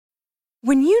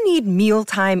When you need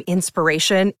mealtime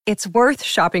inspiration, it's worth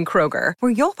shopping Kroger,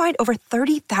 where you'll find over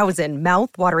 30,000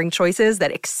 mouth-watering choices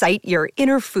that excite your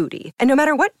inner foodie. And no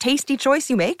matter what tasty choice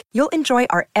you make, you'll enjoy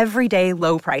our everyday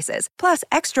low prices, plus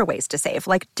extra ways to save,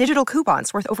 like digital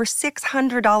coupons worth over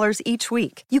 $600 each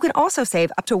week. You can also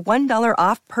save up to $1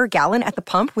 off per gallon at the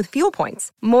pump with fuel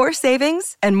points. More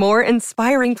savings and more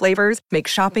inspiring flavors make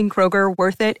shopping Kroger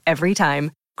worth it every time.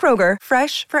 Kroger,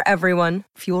 fresh for everyone.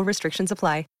 Fuel restrictions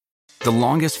apply. The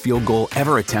longest field goal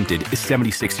ever attempted is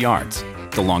 76 yards.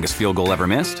 The longest field goal ever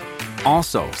missed?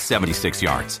 Also 76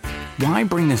 yards. Why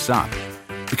bring this up?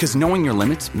 Because knowing your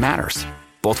limits matters,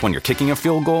 both when you're kicking a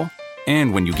field goal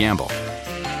and when you gamble.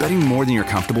 Betting more than you're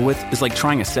comfortable with is like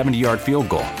trying a 70-yard field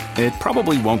goal. It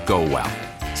probably won't go well.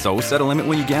 So set a limit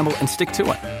when you gamble and stick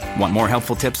to it. Want more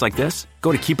helpful tips like this?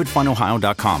 Go to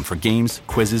keepitfunohio.com for games,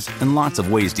 quizzes, and lots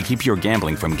of ways to keep your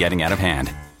gambling from getting out of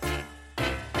hand.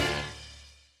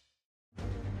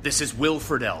 This is Will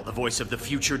Friedle, the voice of the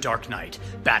future Dark Knight,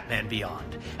 Batman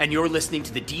Beyond, and you're listening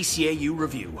to the DCAU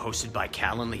Review, hosted by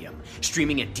Cal and Liam,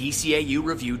 streaming at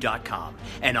DCAUreview.com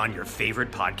and on your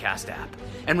favorite podcast app.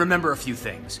 And remember a few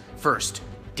things. First,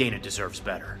 Dana deserves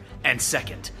better. And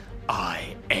second,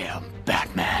 I am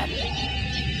Batman.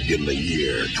 In the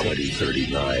year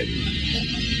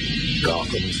 2039,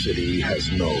 Gotham City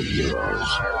has no heroes.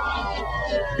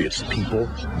 Its people,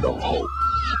 no hope.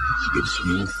 Its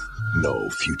youth, no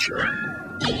future.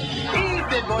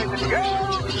 Evening, boys and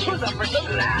girls. Who's up for some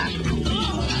laughs?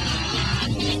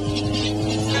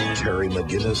 Terry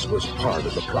McGinnis was part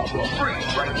of the problem.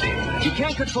 Right there. You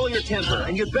can't control your temper,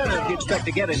 and you're better if you expect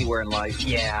to get anywhere in life.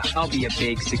 Yeah, I'll be a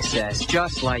big success,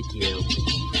 just like you.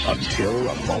 Until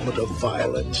a moment of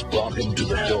violence brought him to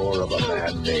the door of a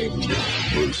man named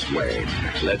Bruce Wayne.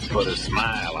 Let's put a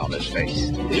smile on his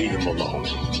face. Leave him alone.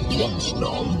 Once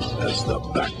known as the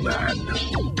Batman.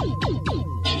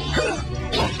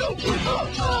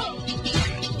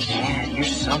 Man, you're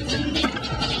something.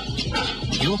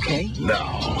 You okay?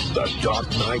 Now, the Dark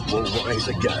Knight will rise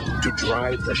again to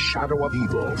drive the shadow of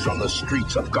evil from the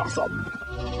streets of Gotham.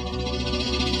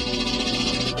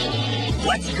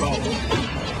 Let's go!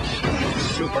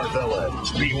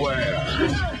 Supervillains, beware!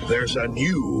 There's a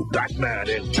new Batman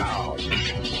in town.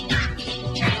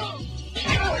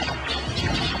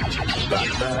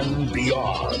 Batman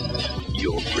Beyond.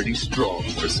 You're pretty strong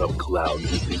for some clown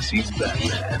who thinks he's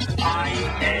Batman. I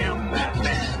am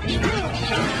Batman.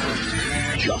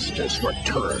 Justice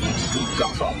returns to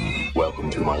Gotham. Welcome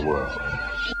to my world.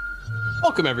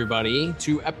 Welcome, everybody,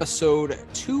 to episode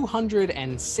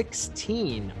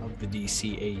 216 of the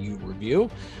DCAU Review.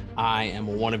 I am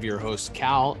one of your hosts,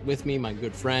 Cal. With me, my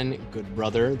good friend, good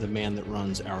brother, the man that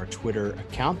runs our Twitter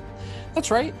account.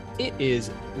 That's right, it is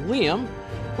Liam.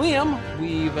 Liam,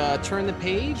 we've turned the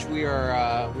page. We're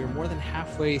more than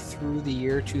halfway through the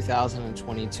year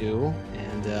 2022,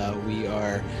 and we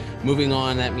are moving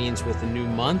on. That means with a new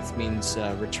month, means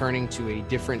returning to a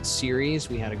different series.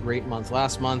 We had a great month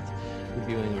last month,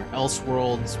 reviewing our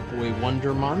Elseworlds Boy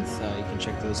Wonder month. You can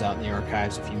check those out in the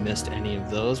archives if you missed any of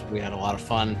those. We had a lot of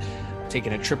fun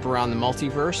taking a trip around the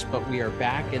multiverse, but we are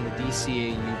back in the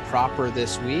DCAU proper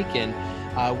this week, and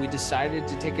we decided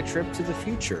to take a trip to the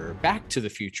future, back to the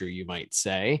future, you might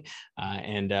say.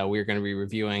 And we're going to be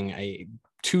reviewing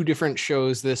two different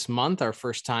shows this month. Our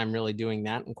first time really doing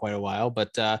that in quite a while,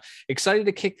 but excited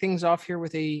to kick things off here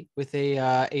with a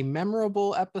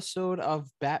memorable episode of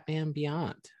Batman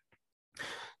Beyond.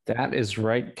 That is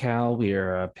right, Cal. We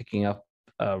are picking up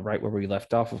right where we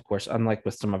left off. Of course, unlike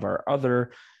with some of our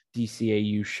other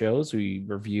DCAU shows, we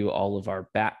review all of our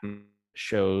Batman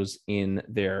shows in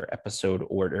their episode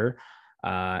order.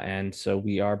 And so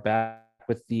we are back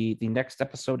with the next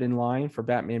episode in line for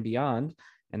Batman Beyond.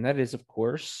 And that is, of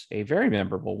course, a very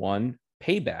memorable one,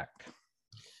 Payback.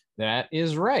 That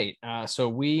is right. So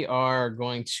we are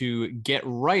going to get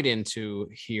right into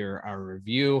here our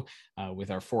review with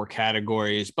our four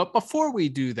categories. But before we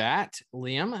do that,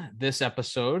 Liam, this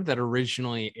episode that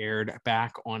originally aired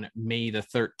back on May the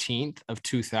 13th of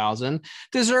 2000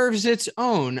 deserves its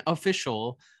own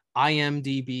official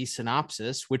IMDb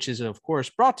synopsis, which is, of course,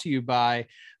 brought to you by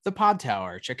The Pod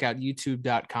Tower. Check out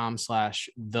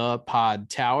youtube.com/The Pod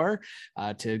Tower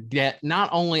to get not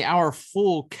only our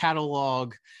full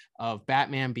catalog of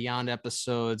Batman Beyond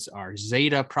episodes, our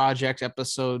Zeta Project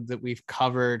episode that we've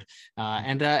covered,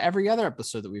 and every other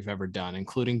episode that we've ever done,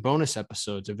 including bonus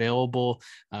episodes available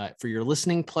for your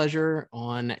listening pleasure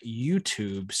on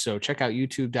YouTube. So check out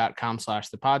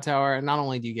youtube.com/The Pod Tower. And not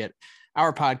only do you get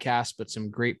our podcast, but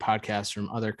some great podcasts from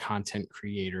other content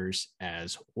creators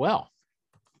as well.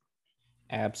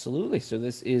 Absolutely. So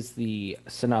this is the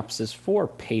synopsis for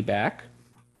Payback.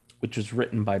 which was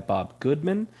written by Bob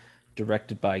Goodman,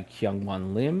 directed by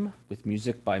Kyung-won Lim, with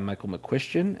music by Michael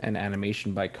McQuistion and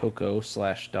animation by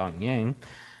Coco/Dong Yang.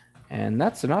 And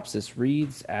that synopsis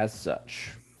reads as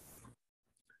such.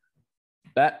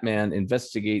 Batman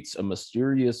investigates a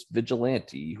mysterious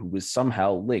vigilante who is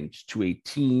somehow linked to a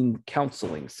teen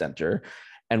counseling center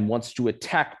and wants to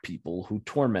attack people who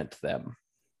torment them.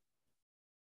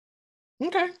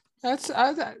 Okay.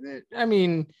 I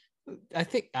mean, I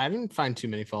think I didn't find too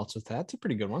many faults with that. It's a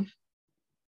pretty good one.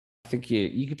 I think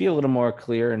you could be a little more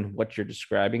clear in what you're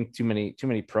describing. Too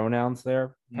many pronouns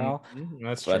there, pal.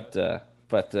 That's true.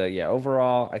 But yeah,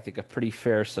 overall, I think a pretty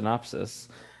fair synopsis.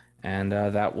 And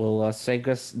that will segue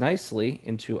us nicely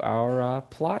into our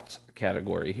plot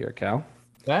category here, Cal.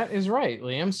 That is right,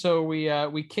 Liam. So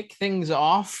we kick things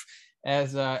off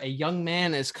as a young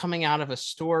man is coming out of a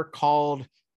store called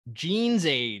Jeans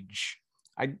Age.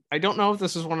 I don't know if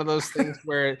this is one of those things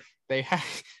where they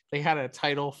had a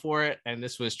title for it, and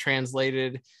this was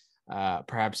translated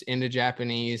perhaps into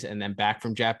Japanese and then back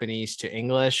from Japanese to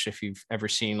English. If you've ever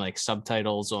seen like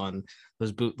subtitles on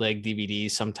those bootleg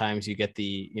DVDs, sometimes you get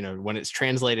when it's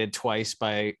translated twice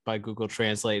by Google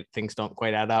Translate, things don't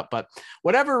quite add up. But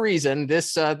whatever reason,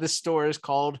 this store is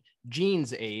called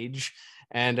Jeans Age,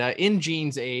 and in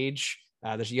Jeans Age,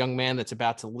 there's a young man that's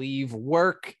about to leave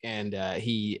work, and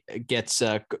he gets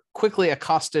quickly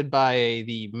accosted by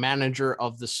the manager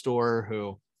of the store,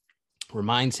 who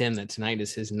reminds him that tonight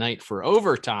is his night for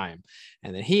overtime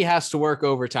and that he has to work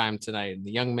overtime tonight. And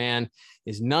the young man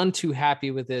is none too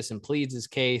happy with this and pleads his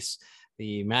case.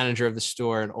 The manager of the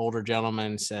store, an older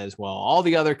gentleman, says, well, all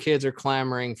the other kids are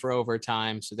clamoring for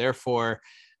overtime, so therefore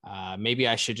maybe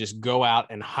I should just go out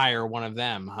and hire one of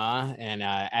them, huh? And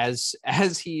as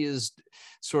he is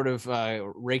sort of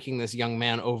raking this young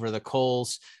man over the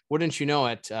coals, wouldn't you know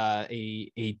it,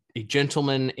 a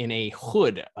gentleman in a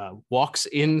hood walks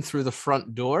in through the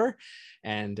front door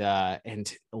and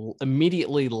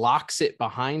immediately locks it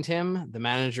behind him. The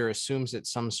manager assumes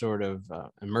it's some sort of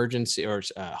emergency or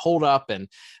hold up, and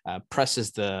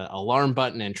presses the alarm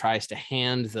button and tries to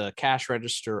hand the cash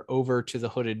register over to the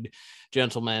hooded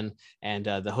gentleman. And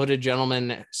the hooded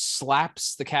gentleman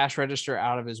slaps the cash register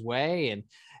out of his way and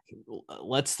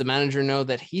lets the manager know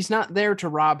that he's not there to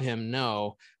rob him.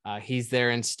 No, he's there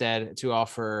instead to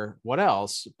offer what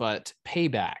else but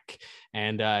payback.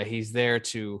 And he's there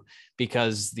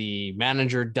because the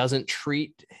manager doesn't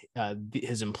treat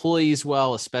his employees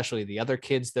well, especially the other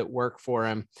kids that work for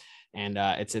him. And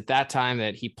it's at that time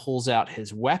that he pulls out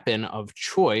his weapon of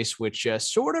choice, which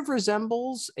sort of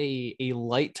resembles a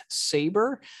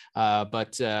lightsaber,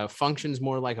 but functions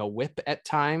more like a whip at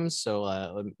times.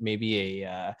 So maybe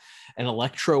an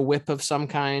electro whip of some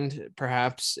kind,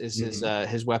 perhaps, is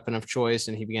his weapon of choice.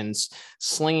 And he begins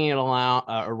slinging it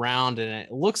around. And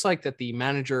it looks like that the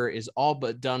manager is all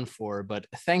but done for. But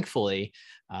thankfully,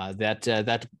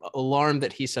 that alarm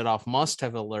that he set off must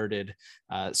have alerted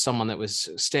someone that was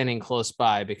standing close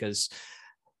by, because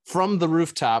from the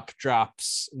rooftop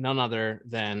drops none other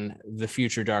than the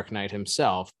future Dark Knight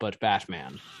himself, but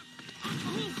Batman.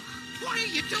 Why are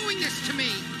you doing this to me?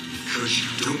 Because you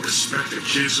don't respect the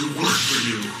kids who work for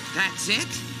you. That's it?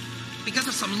 Because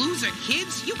of some loser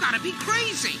kids? You gotta be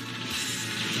crazy.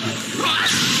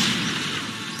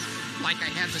 Like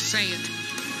I had to say it.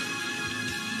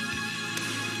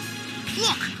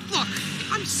 Look,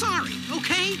 I'm sorry,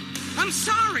 okay? I'm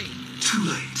sorry. Too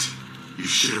late. You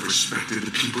should have respected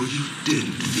the people you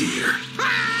didn't fear.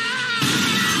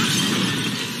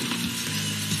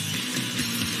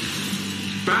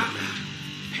 Batman.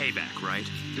 Payback, right?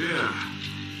 Yeah,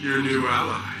 your new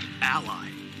ally. Ally?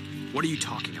 What are you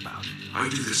talking about? I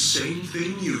do the same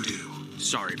thing you do.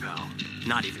 Sorry, pal.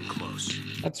 Not even close.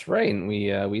 That's right. And we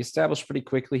established pretty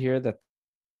quickly here that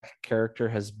character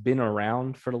has been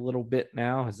around for a little bit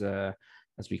now,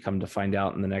 as we come to find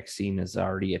out in the next scene, has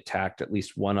already attacked at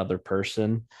least one other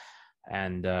person.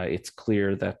 And it's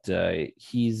clear that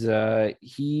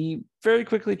he very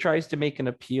quickly tries to make an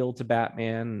appeal to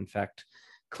Batman. In fact,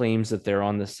 claims that they're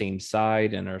on the same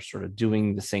side and are sort of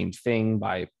doing the same thing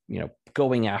by,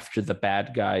 going after the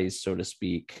bad guys, so to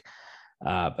speak.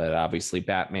 But obviously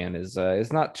Batman is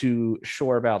not too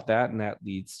sure about that, and that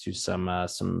leads to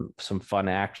some fun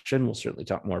action. We'll certainly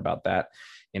talk more about that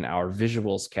in our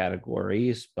visuals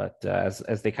categories. But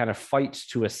as they kind of fight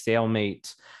to a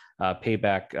stalemate,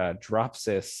 Payback drops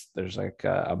this. There's like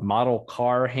a model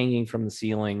car hanging from the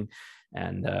ceiling,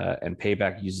 and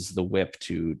Payback uses the whip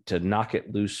to knock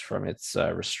it loose from its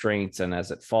restraints, and as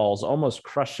it falls, almost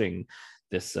crushing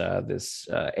this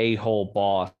a-hole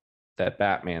boss that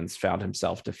Batman's found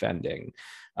himself defending.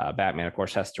 Batman, of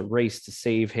course, has to race to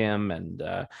save him, and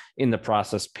in the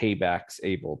process, Payback's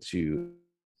able to,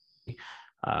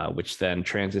 which then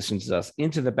transitions us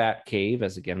into the Bat Cave,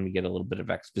 as again, we get a little bit of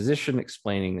exposition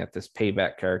explaining that this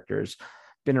Payback character's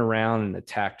been around and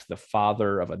attacked the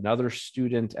father of another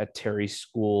student at Terry's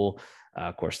school.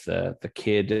 Of course, the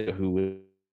kid who would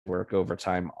work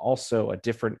overtime, also a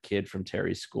different kid from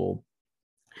Terry's school.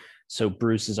 So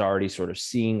Bruce is already sort of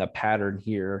seeing a pattern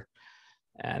here.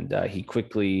 And he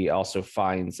quickly also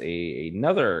finds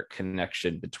another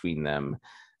connection between them,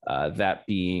 that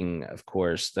being, of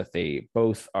course, that they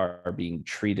both are being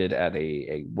treated at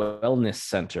a wellness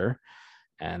center.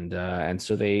 And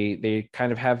so they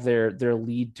kind of have their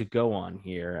lead to go on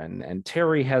here. And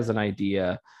Terry has an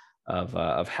idea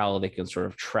of how they can sort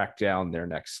of track down their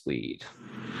next lead.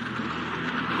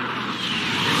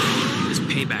 This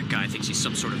Payback guy thinks he's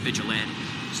some sort of vigilante,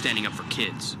 standing up for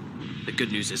kids. The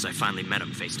good news is I finally met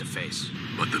him face to face.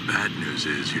 But the bad news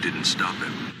is you didn't stop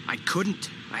him. I couldn't.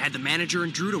 I had the manager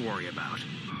and Drew to worry about.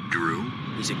 Drew?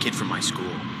 He's a kid from my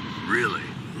school. Really?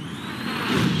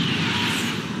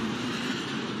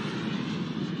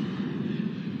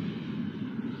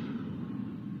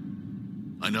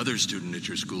 Another student at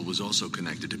your school was also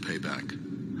connected to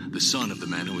Payback, the son of the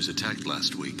man who was attacked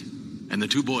last week. And the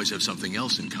two boys have something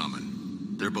else in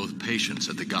common. They're both patients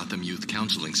at the Gotham Youth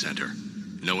Counseling Center.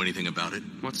 Know anything about it?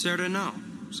 What's there to know?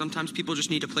 Sometimes people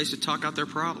just need a place to talk out their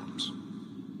problems.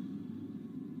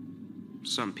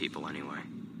 Some people, anyway.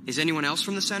 Is anyone else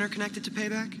from the center connected to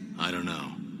Payback? I don't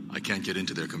know. I can't get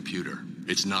into their computer.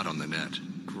 It's not on the net.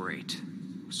 Great.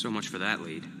 So much for that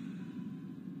lead.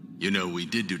 You know, we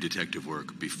did do detective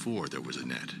work before there was a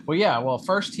net. Well, yeah. Well,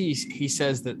 first he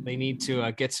says that they need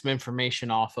to get some information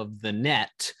off of the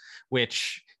net,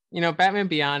 which, you know, Batman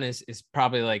Beyond is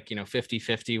probably like,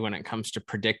 50-50 when it comes to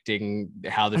predicting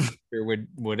how the future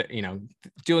would,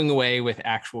 doing away with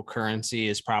actual currency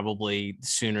is probably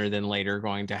sooner than later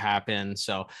going to happen.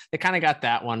 So they kind of got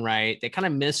that one right. They kind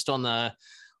of missed on the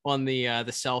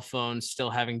cell phones still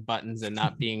having buttons and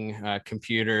not being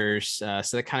computers. So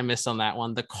they kind of missed on that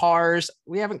one. The cars,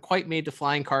 we haven't quite made to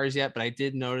flying cars yet, but I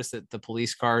did notice that the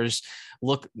police cars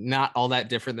look not all that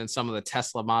different than some of the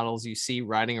Tesla models you see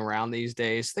riding around these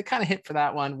days. They kind of hit for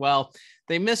that one. Well,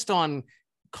 they missed on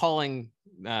calling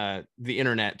the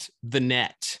internet the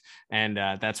net, and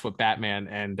that's what Batman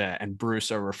and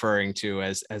Bruce are referring to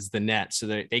as the net. So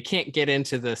they can't get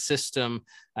into the system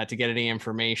to get any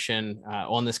information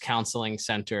on this counseling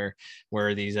center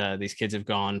where these kids have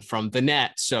gone from the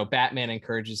net. So Batman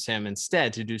encourages him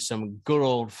instead to do some good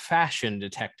old fashioned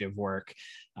detective work,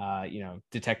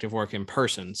 detective work in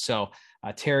person. So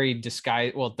Terry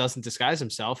doesn't disguise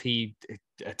himself. He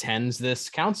attends this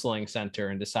counseling center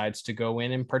and decides to go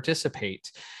in and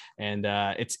participate. And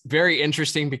it's very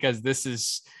interesting because this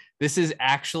is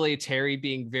actually Terry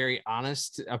being very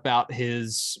honest about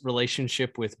his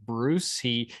relationship with Bruce.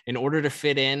 He, in order to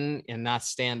fit in and not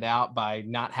stand out by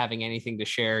not having anything to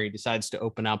share, he decides to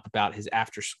open up about his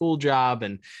after school job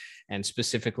and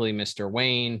specifically Mr.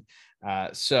 Wayne.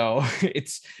 So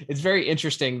it's very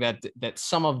interesting that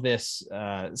some of this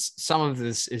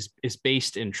is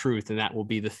based in truth, and that will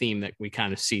be the theme that we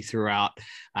kind of see throughout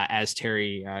as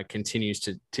Terry continues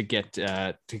to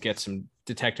get some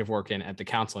detective work in at the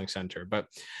counseling center. But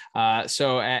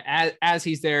so as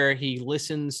he's there, he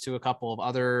listens to a couple of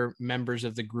other members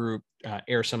of the group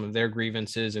air some of their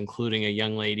grievances, including a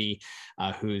young lady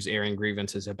who's airing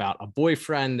grievances about a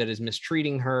boyfriend that is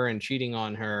mistreating her and cheating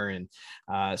on her. And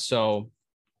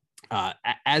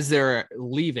as they're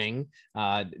leaving,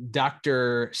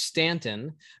 Dr.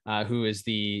 Stanton, who is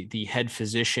the head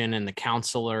physician and the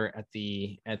counselor at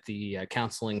the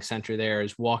counseling center there,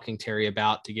 is walking Terry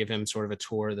about to give him sort of a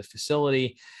tour of the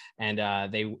facility. And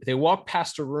they walk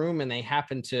past a room and they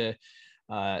happen to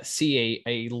see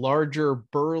a larger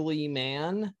burly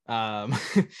man,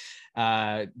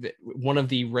 one of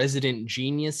the resident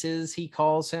geniuses, he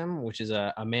calls him, which is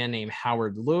a man named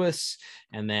Howard Lewis.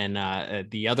 And then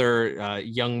the other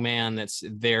young man that's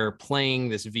there playing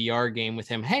this VR game with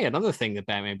him. Hey, another thing that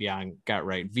Batman Beyond got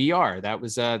right, VR.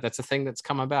 That's a thing that's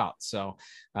come about. So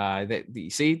you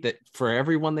see that for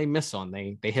everyone they miss on,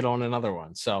 they hit on another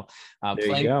one. So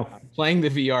playing the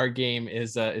VR game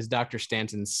is Dr.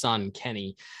 Stanton's son,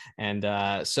 Kenny.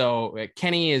 And so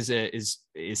Kenny is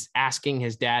asking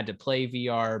his dad to play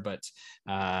VR, but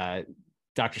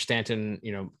Dr. Stanton,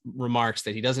 remarks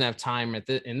that he doesn't have time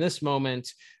in this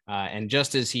moment, and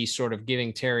just as he's sort of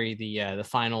giving Terry the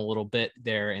final little bit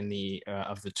there in the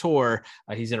of the tour,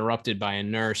 he's interrupted by a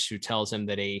nurse who tells him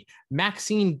that a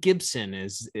Maxine Gibson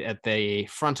is at the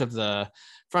front of the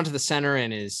center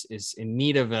and is in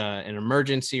need of an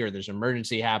emergency, or there's an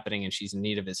emergency happening and she's in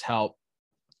need of his help.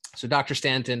 So Dr.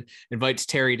 Stanton invites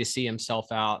Terry to see himself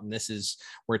out, and this is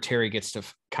where Terry gets to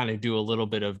kind of do a little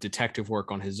bit of detective work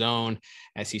on his own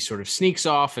as he sort of sneaks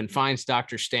off and finds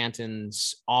Dr.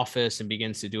 Stanton's office and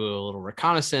begins to do a little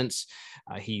reconnaissance.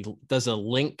 He does a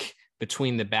link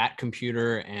between the Bat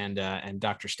computer and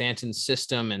Dr. Stanton's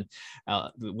system, and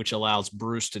which allows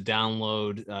Bruce to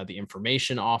download the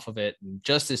information off of it. And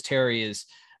just as Terry is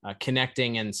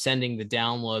connecting and sending the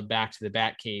download back to the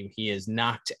Batcave, he is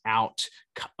knocked out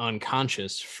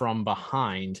unconscious from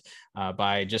behind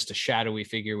by just a shadowy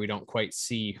figure. We don't quite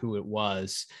see who it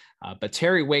was, but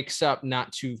Terry wakes up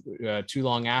not too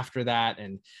long after that,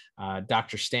 and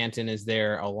Dr. Stanton is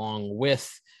there along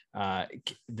with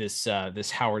this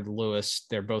Howard Lewis.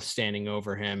 They're both standing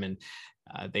over him, and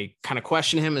they kind of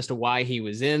question him as to why he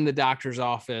was in the doctor's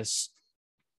office.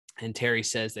 And Terry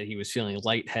says that he was feeling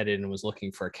lightheaded and was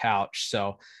looking for a couch.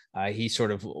 So he sort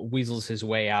of weasels his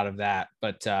way out of that.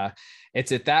 But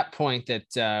it's at that point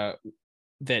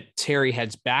that Terry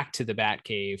heads back to the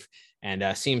Batcave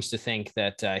and seems to think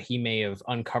that he may have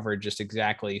uncovered just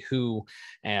exactly who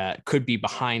could be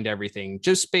behind everything,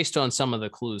 just based on some of the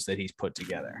clues that he's put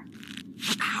together.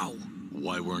 Ow!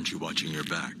 Why weren't you watching your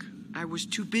back? I was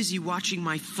too busy watching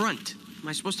my front. Am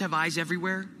I supposed to have eyes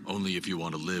everywhere? Only if you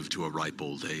want to live to a ripe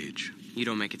old age. You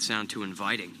don't make it sound too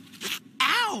inviting.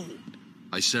 Ow!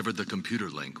 I severed the computer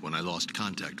link when I lost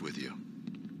contact with you.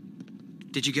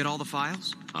 Did you get all the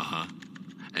files? Uh-huh.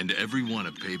 And every one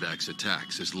of Payback's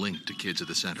attacks is linked to kids at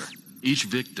the center. Each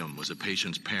victim was a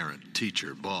patient's parent,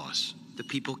 teacher, boss. The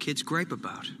people kids gripe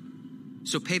about.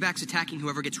 So Payback's attacking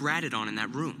whoever gets ratted on in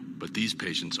that room. But these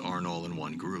patients aren't all in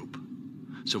one group.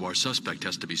 So our suspect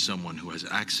has to be someone who has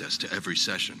access to every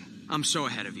session. I'm so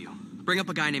ahead of you. Bring up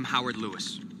a guy named Howard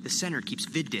Lewis. The center keeps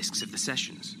vid discs of the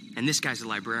sessions. And this guy's a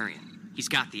librarian. He's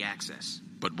got the access.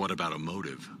 But what about a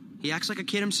motive? He acts like a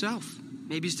kid himself.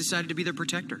 Maybe he's decided to be their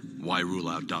protector. Why rule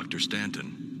out Dr.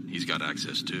 Stanton? He's got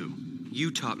access too. You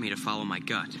taught me to follow my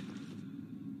gut.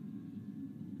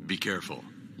 Be careful.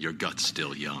 Your gut's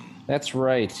still young. That's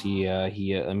right. He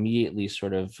immediately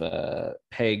sort of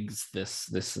pegs this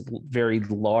very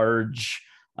large,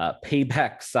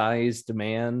 Payback-sized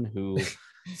man who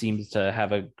seems to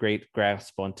have a great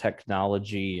grasp on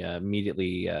technology.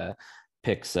 Immediately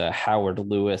picks Howard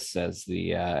Lewis as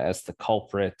the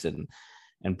culprit,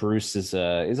 and Bruce is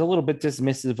a little bit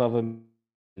dismissive of him,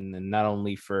 and not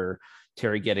only for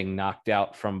Terry getting knocked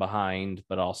out from behind,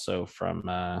 but also for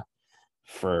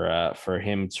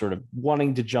him sort of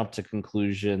wanting to jump to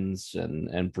conclusions,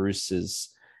 and Bruce is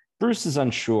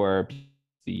unsure,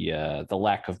 the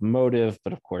lack of motive,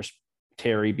 but of course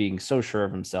Terry, being so sure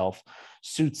of himself,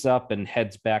 suits up and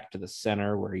heads back to the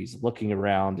center, where he's looking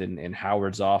around in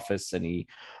Howard's office, and he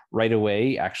right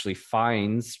away actually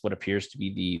finds what appears to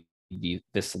be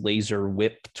this laser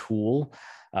whip tool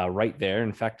right there.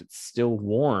 In fact, it's still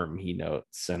warm, he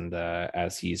notes, and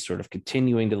as he's sort of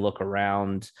continuing to look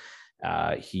around,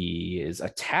 he is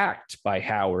attacked by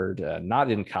Howard,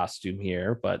 not in costume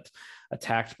here, but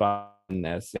attacked by him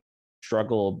as they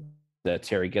struggle.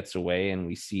 Terry gets away, and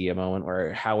we see a moment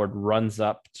where Howard runs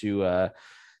up to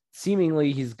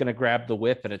seemingly he's going to grab the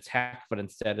whip and attack, but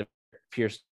instead it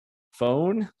appears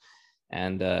phone.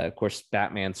 And of course,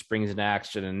 Batman springs into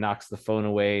action and knocks the phone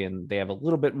away, and they have a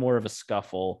little bit more of a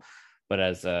scuffle. But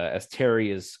as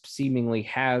Terry seemingly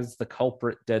has the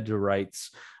culprit dead to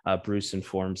rights, Bruce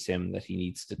informs him that he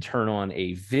needs to turn on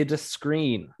a vid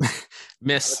screen.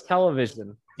 Miss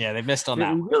television. Yeah, they missed on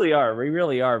that. We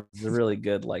really are. It's a really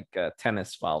good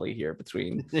tennis volley here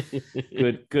between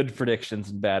good predictions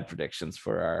and bad predictions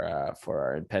for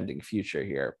our impending future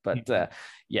here. But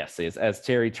yes, as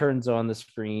Terry turns on the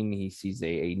screen, he sees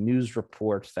a news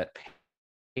report that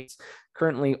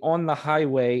currently on the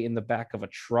highway in the back of a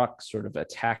truck, sort of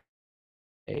attack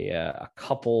a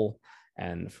couple.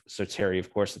 And so Terry, of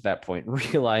course, at that point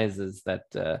realizes that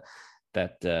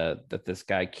this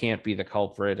guy can't be the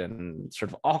culprit, and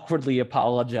sort of awkwardly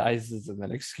apologizes and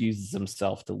then excuses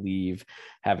himself to leave,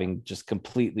 having just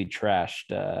completely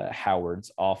trashed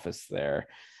Howard's office there.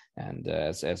 And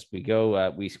as we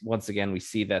go, we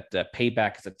see that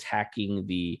Payback is attacking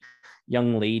the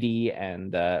young lady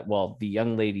and the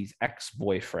young lady's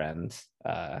ex-boyfriend,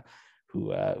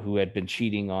 who had been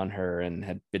cheating on her and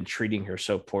had been treating her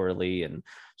so poorly, and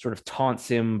sort of taunts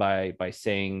him by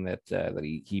saying that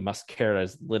he must care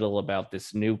as little about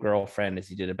this new girlfriend as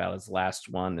he did about his last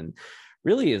one, and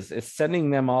really is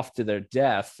sending them off to their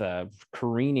death,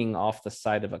 careening off the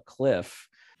side of a cliff.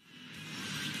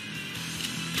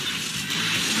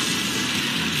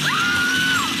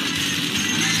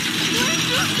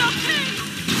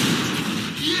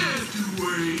 Yeah,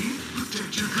 Dwayne.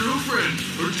 Protect your girlfriend,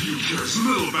 or do you care as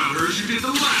little about her as you did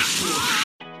the last one?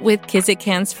 With Kizik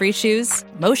Hands Free Shoes,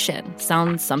 motion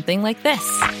sounds something like this.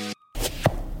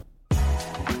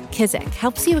 Kizik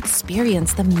helps you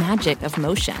experience the magic of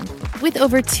motion. With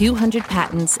over 200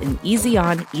 patents and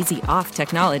easy-on, easy-off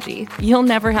technology, you'll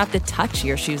never have to touch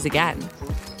your shoes again.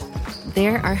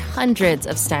 There are hundreds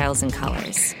of styles and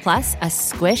colors, plus a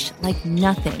squish like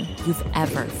nothing you've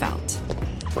ever felt.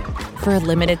 For a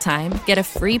limited time, get a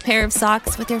free pair of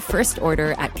socks with your first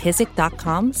order at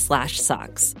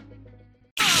kizik.com/socks.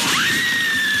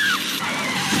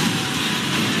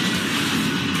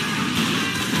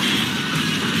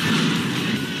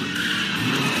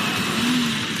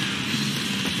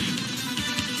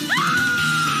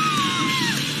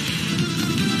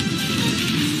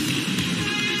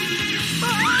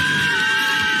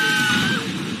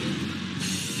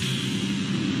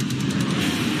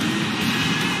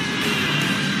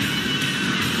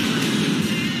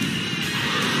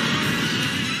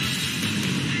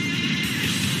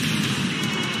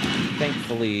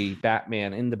 Thankfully,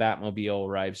 Batman in the Batmobile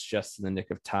arrives just in the nick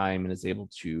of time and is able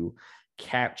to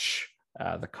catch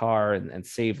the car and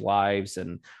save lives.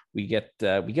 And we get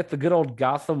the good old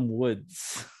Gotham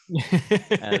Woods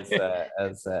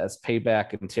as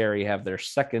Payback and Terry have their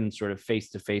second sort of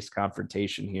face-to-face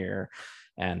confrontation here.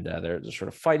 And they're sort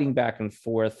of fighting back and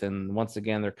forth. And once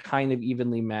again, they're kind of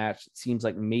evenly matched. It seems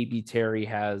like maybe Terry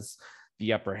has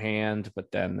the upper hand,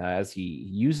 but then as he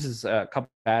uses a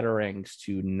couple batarangs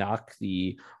to knock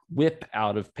the whip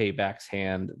out of Payback's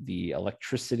hand, the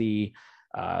electricity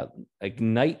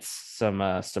ignites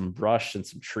some brush and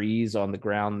some trees on the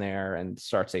ground there and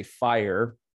starts a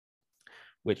fire,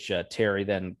 which Terry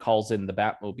then calls in the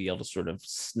Batmobile to sort of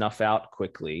snuff out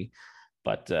quickly.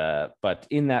 But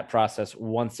in that process,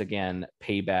 once again,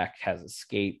 Payback has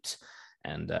escaped.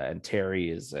 And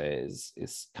Terry is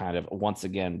kind of once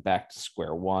again back to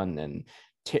square one, and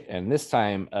this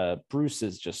time Bruce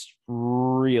is just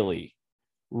really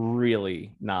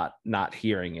not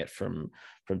hearing it from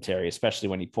Terry, especially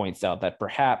when he points out that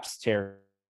perhaps Terry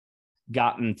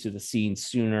gotten to the scene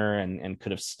sooner and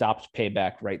could have stopped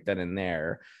Payback right then and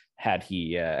there had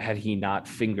he not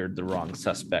fingered the wrong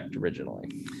suspect originally.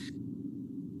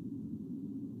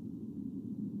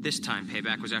 This time,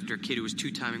 Payback was after a kid who was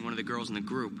two-timing one of the girls in the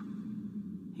group.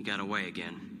 He got away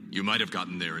again. You might have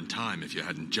gotten there in time if you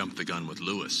hadn't jumped the gun with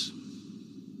Lewis.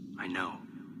 I know.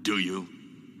 Do you?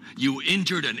 You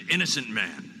injured an innocent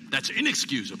man. That's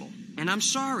inexcusable. And I'm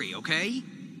sorry, okay?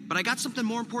 But I got something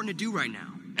more important to do right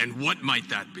now. And what might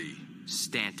that be?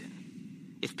 Stanton.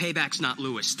 If Payback's not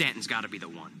Lewis, Stanton's gotta be the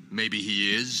one. Maybe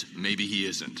he is, maybe he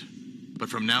isn't. But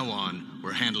from now on,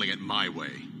 we're handling it my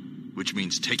way, which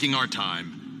means taking our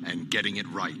time and getting it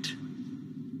right.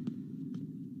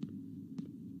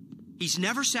 He's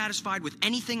never satisfied with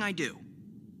anything I do.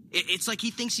 It's like he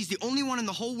thinks he's the only one in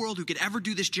the whole world who could ever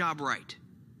do this job right.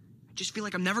 I just feel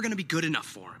like I'm never gonna be good enough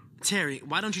for him. Terry,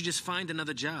 why don't you just find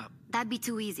another job? That'd be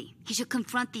too easy. He should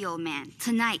confront the old man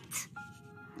tonight.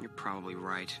 You're probably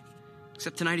right.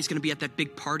 Except tonight he's gonna be at that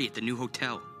big party at the new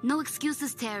hotel. No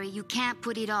excuses, Terry. You can't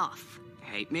put it off.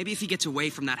 Hey, maybe if he gets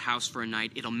away from that house for a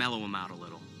night, it'll mellow him out a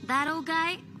little. That old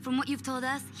guy, from what you've told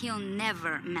us, he'll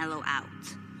never mellow out.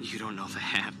 You don't know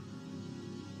that.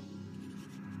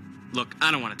 Look,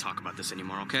 I don't want to talk about this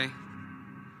anymore, okay?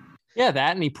 Yeah,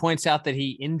 that, and he points out that he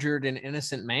injured an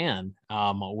innocent man,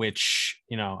 which,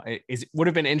 you know, would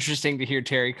have been interesting to hear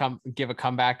Terry give a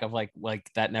comeback of like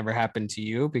that never happened to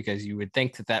you, because you would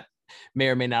think that may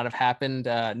or may not have happened.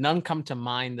 None come to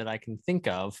mind that I can think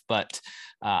of, but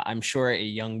I'm sure a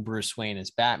young Bruce Wayne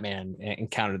as Batman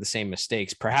encountered the same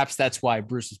mistakes. Perhaps that's why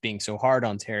Bruce is being so hard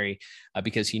on Terry,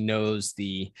 because he knows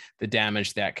the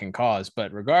damage that can cause.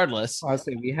 But regardless,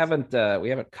 honestly, we haven't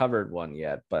covered one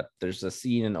yet, but there's a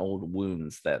scene in Old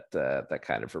Wounds that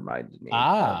kind of reminded me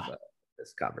of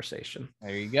this conversation.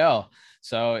 There you go.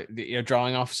 So you're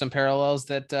drawing off some parallels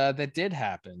that did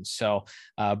happen. So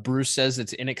Bruce says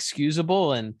it's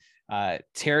inexcusable, and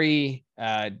Terry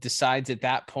decides at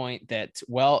that point that,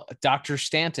 well, Dr.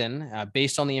 Stanton,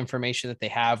 based on the information that they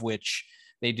have, which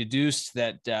they deduced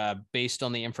that based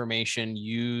on the information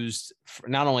used, for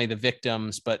not only the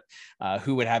victims, but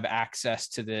who would have access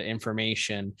to the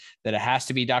information, that it has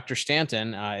to be Dr.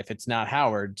 Stanton if it's not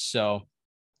Howard. So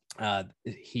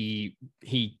he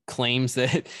claims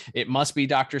that it must be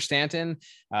Dr. Stanton,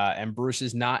 and Bruce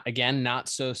is not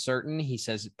so certain. He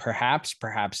says perhaps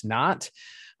not.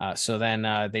 So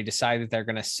then they decide that they're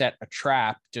going to set a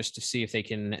trap just to see if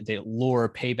they lure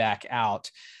Payback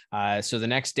out. So the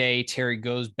next day, Terry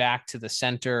goes back to the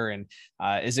center and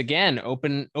is again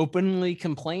openly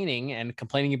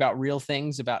complaining about real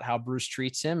things, about how Bruce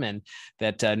treats him, and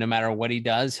that no matter what he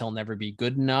does, he'll never be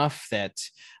good enough.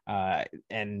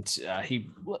 And he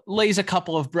lays a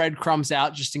couple of breadcrumbs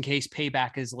out just in case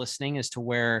Payback is listening as to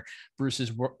where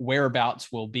Bruce's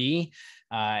whereabouts will be.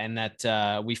 And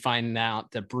that we find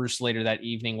out that Bruce later that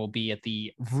evening will be at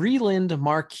the Vreeland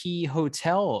Marquis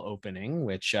Hotel opening,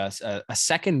 which a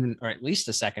second, or at least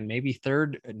a second, maybe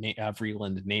third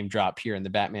Vreeland name drop here in the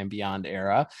Batman Beyond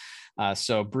era.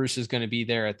 So Bruce is going to be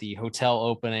there at the hotel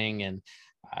opening, and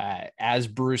as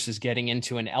Bruce is getting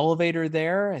into an elevator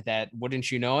there, that, wouldn't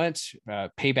you know it,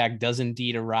 Payback does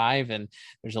indeed arrive, and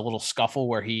there's a little scuffle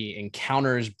where he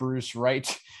encounters Bruce right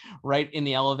in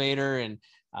the elevator. And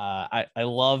I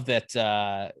love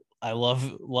that. I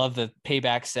love that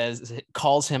Payback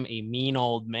calls him a mean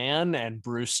old man, and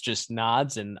Bruce just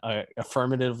nods and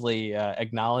affirmatively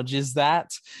acknowledges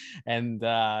that. And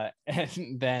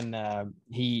then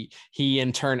he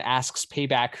in turn asks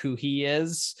Payback who he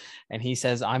is, and he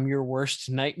says, "I'm your worst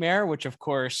nightmare," which of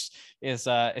course is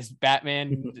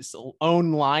Batman's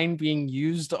own line being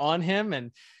used on him.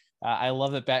 And I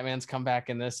love that Batman's comeback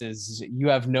in this is, "You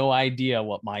have no idea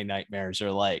what my nightmares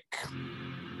are like."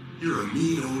 You're a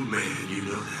mean old man, you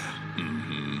know that.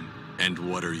 Mm-hmm. And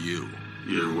what are you?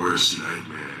 Your worst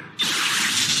nightmare.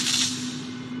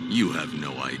 You have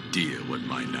no idea what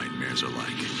my nightmares are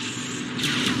like.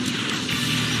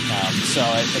 So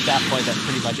at that point, that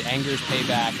pretty much angers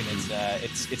Payback, and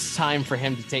it's time for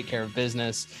him to take care of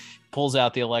business. Pulls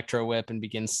out the electro whip and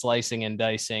begins slicing and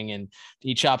dicing, and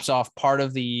he chops off part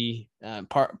of the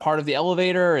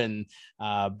elevator, and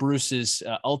Bruce is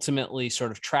ultimately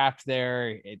sort of trapped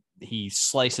there. He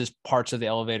slices parts of the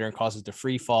elevator and causes it to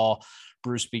free fall.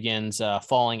 Bruce begins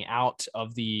falling out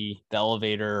of the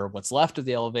elevator, what's left of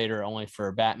the elevator, only for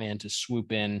Batman to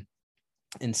swoop in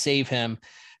and save him,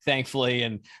 thankfully.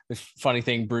 And the funny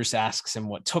thing, Bruce asks him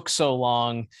what took so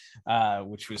long,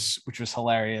 which was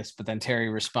hilarious. But then Terry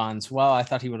responds, "Well, I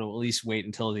thought he would at least wait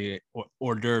until the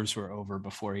hors d'oeuvres were over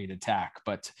before he'd attack."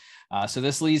 But so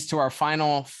this leads to our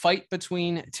final fight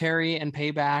between Terry and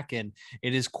Payback, and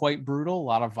it is quite brutal. A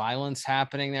lot of violence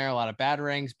happening there, a lot of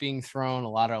batarangs being thrown,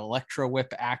 a lot of electro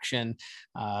whip action,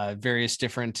 various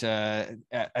different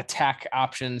attack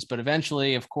options. But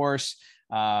eventually, of course,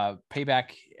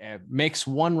 Payback makes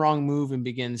one wrong move and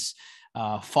begins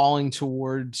falling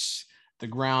towards the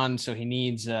ground. So he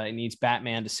needs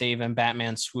Batman to save him.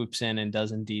 Batman swoops in and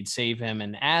does indeed save him.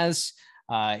 And as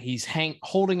he's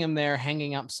holding him there,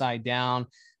 hanging upside down,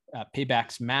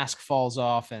 Payback's mask falls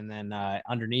off, and then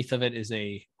underneath of it is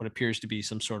what appears to be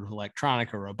some sort of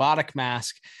electronic or robotic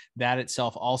mask. That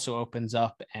itself also opens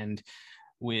up, and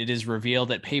it is revealed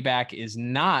that Payback is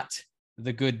not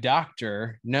the good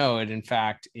doctor. No, in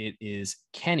fact, it is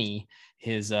Kenny,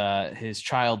 his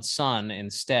child's son,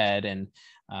 instead. And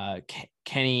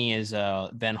Kenny is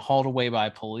then hauled away by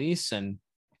police, and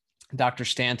Dr.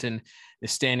 Stanton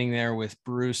is standing there with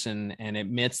Bruce and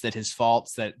admits that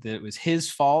that it was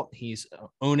his fault. He's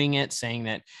owning it, saying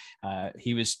that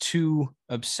he was too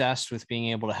obsessed with being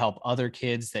able to help other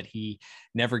kids, that he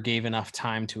never gave enough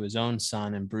time to his own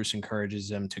son. And Bruce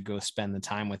encourages him to go spend the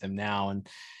time with him now. And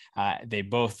they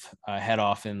both head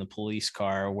off in the police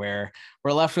car, where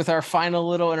we're left with our final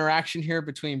little interaction here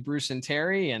between Bruce and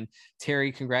Terry. And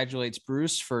Terry congratulates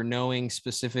Bruce for knowing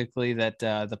specifically that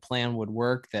the plan would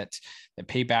work, that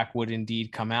Payback would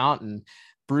indeed come out. And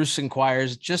Bruce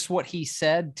inquires just what he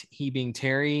said, he being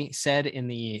Terry, said in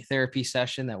the therapy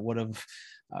session that would have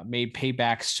made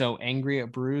Payback so angry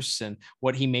at Bruce, and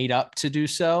what he made up to do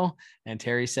so. And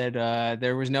Terry said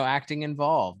there was no acting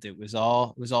involved. It was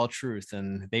all truth.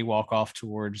 And they walk off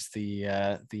towards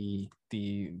the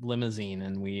limousine,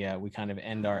 and we kind of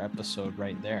end our episode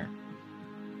right there.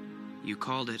 You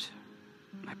called it.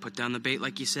 I put down the bait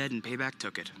like you said, and Payback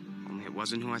took it. Only it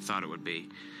wasn't who I thought it would be.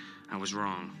 I was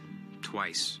wrong.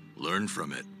 Twice. Learn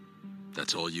from it.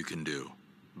 That's all you can do.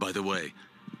 By the way,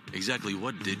 exactly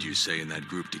what did you say in that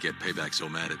group to get Payback so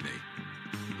mad at me?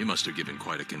 You must have given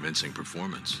quite a convincing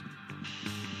performance.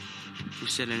 Who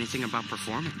said anything about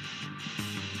performing?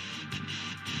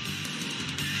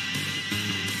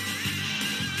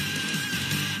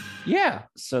 Yeah,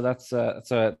 so that's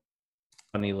a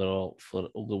funny little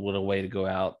way to go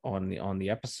out on the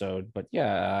episode. But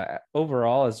yeah,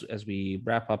 overall, as we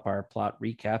wrap up our plot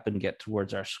recap and get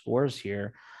towards our scores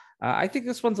here, I think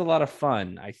this one's a lot of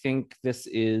fun. I think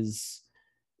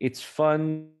it's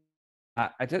fun.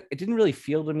 It didn't really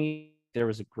feel to me there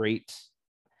was a great.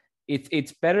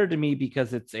 It's better to me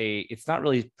because it's not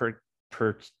really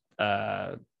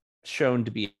uh, shown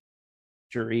to be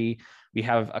jury. We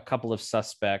have a couple of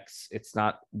suspects. It's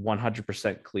not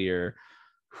 100% clear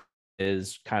who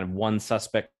is kind of one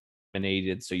suspect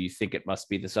eliminated, so you think it must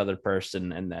be this other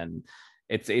person, and then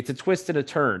it's a twist and a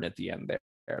turn at the end there.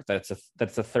 That's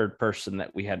a third person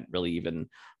that we hadn't really even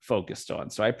focused on.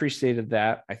 So I appreciated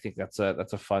that. I think that's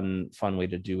a fun way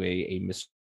to do a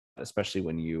mystery, especially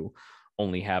when you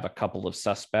only have a couple of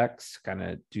suspects, kind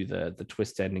of do the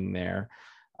twist ending there.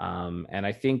 And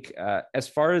I think as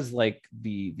far as like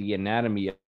the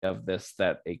anatomy of this,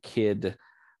 that a kid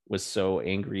was so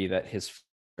angry that his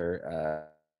father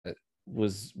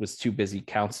was too busy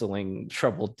counseling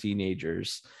troubled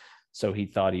teenagers, so he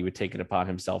thought he would take it upon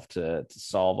himself to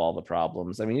solve all the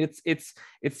problems. I mean, it's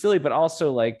silly, but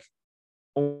also like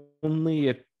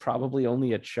probably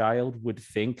only a child would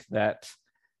think that,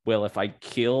 well, if I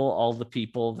kill all the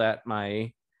people that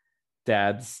my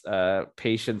dad's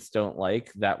patients don't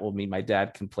like, that will mean my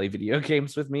dad can play video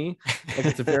games with me. Like,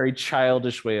 it's a very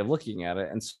childish way of looking at it.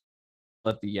 And so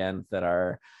at the end that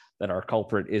our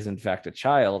culprit is in fact a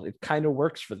child, it kind of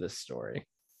works for this story.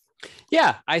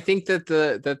 Yeah, I think that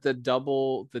the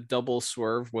double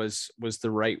swerve was the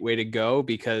right way to go,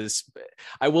 because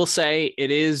I will say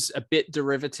it is a bit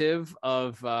derivative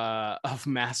of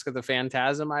Mask of the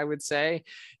Phantasm, I would say,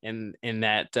 in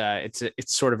that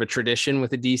it's sort of a tradition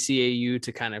with the DCAU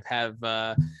to kind of have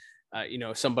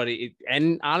somebody,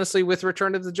 and honestly with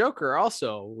Return of the Joker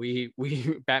also, we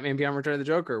Batman Beyond Return of the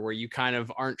Joker, where you kind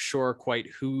of aren't sure quite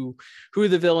who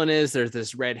the villain is. There's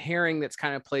this red herring that's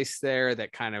kind of placed there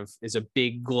that kind of is a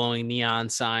big glowing neon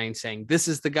sign saying this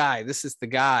is the guy,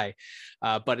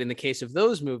 but in the case of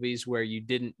those movies where you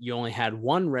only had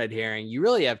one red herring, you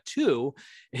really have two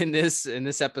in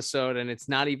this episode, and it's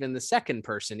not even the second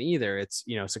person either. It's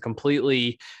a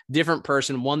completely different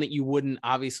person, one that you wouldn't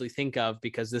obviously think of,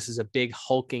 because this is a big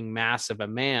hulking mass of a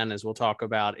man, as we'll talk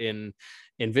about in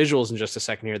visuals in just a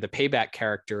second here. The Payback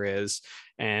character is,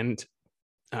 and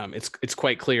it's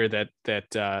quite clear that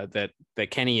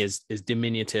Kenny is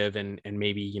diminutive and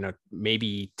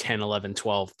maybe 10, 11,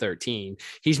 12, 13.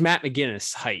 He's Matt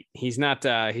McGinnis height. He's not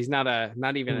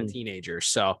even a teenager.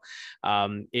 So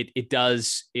it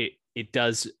does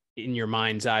in your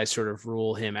mind's eye sort of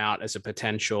rule him out as a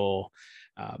potential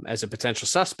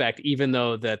suspect, even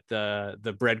though that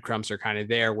the breadcrumbs are kind of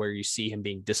there where you see him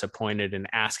being disappointed and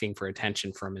asking for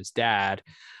attention from his dad.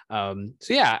 So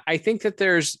yeah, I think that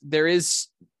there is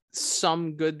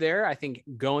some good there. I think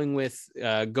going with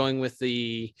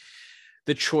the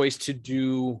choice to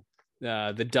do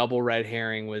the double red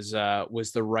herring was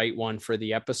the right one for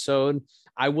the episode.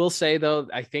 I will say though,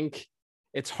 I think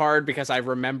it's hard because I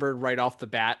remembered right off the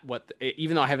bat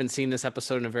even though I haven't seen this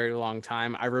episode in a very long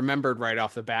time, I remembered right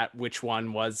off the bat which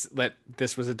one was that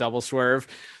this was a double swerve.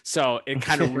 So it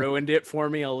kind of ruined it for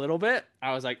me a little bit.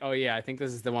 I was like, oh yeah, I think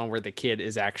this is the one where the kid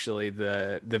is actually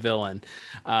the villain.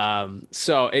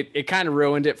 So it kind of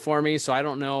ruined it for me. So I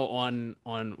don't know on,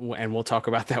 and we'll talk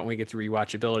about that when we get to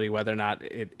rewatchability, whether or not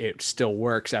it still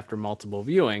works after multiple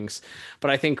viewings.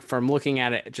 But I think from looking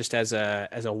at it just as a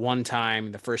one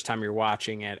time, the first time you're watching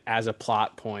it as a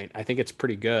plot point, I think it's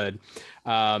pretty good.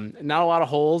 Not a lot of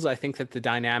holes. I think that the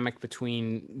dynamic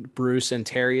between Bruce and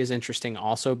Terry is interesting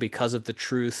also because of the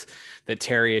truth that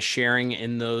Terry is sharing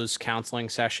in those counseling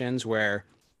sessions, where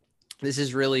this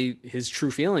is really his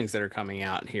true feelings that are coming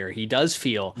out here. He does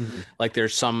feel like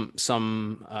there's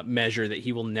some measure that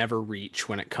he will never reach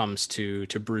when it comes to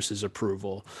Bruce's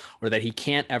approval, or that he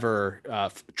can't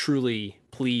ever truly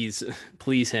please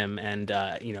him. And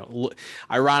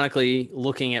ironically,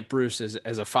 looking at Bruce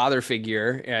as a father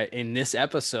figure in this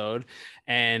episode,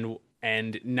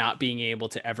 and not being able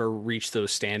to ever reach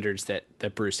those standards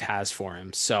that Bruce has for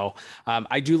him. So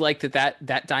I do like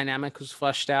that dynamic was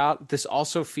fleshed out. This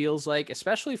also feels like,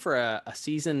 especially for a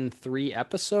season 3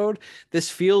 episode,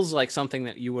 this feels like something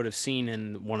that you would have seen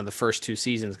in one of the first 2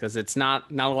 seasons, because it's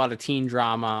not a lot of teen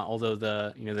drama, although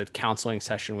the counseling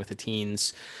session with the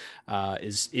teens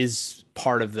is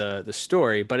part of the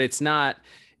story, but it's not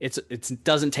it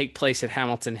doesn't take place at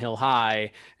Hamilton Hill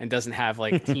High and doesn't have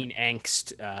like teen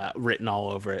angst written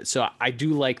all over it. So I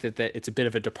do like that it's a bit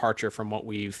of a departure from what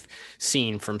we've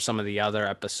seen from some of the other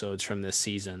episodes from this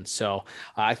season. So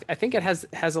I think it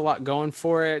has a lot going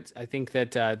for it. I think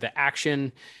that the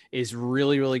action is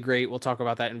really, really great. We'll talk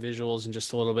about that in visuals in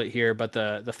just a little bit here. But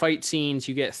the fight scenes,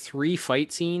 you get 3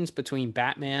 fight scenes between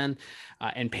Batman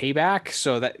and Payback,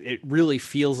 so that it really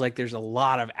feels like there's a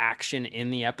lot of action in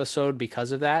the episode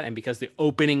because of that, and because the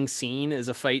opening scene is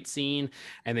a fight scene,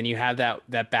 and then you have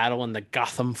that battle in the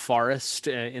Gotham Forest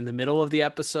in the middle of the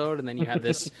episode, and then you have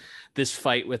this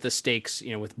fight with the stakes,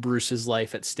 with Bruce's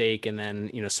life at stake, and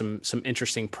then some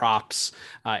interesting props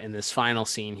in this final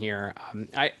scene here.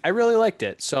 I really liked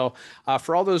it. So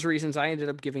for all those reasons, I ended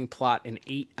up giving plot an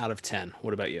 8 out of 10.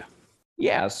 What about you?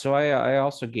 Yeah, so I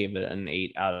also gave it an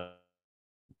 8 out of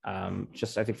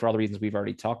just I think for all the reasons we've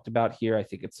already talked about here. I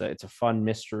think it's a fun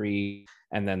mystery,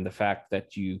 and then the fact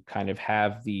that you kind of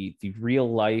have the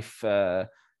real life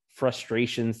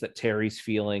frustrations that Terry's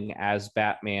feeling as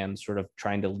Batman, sort of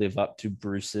trying to live up to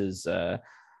Bruce's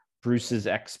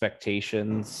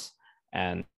expectations,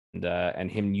 and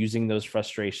him using those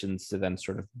frustrations to then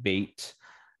sort of bait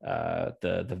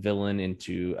the villain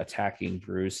into attacking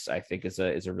Bruce. I think is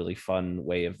a really fun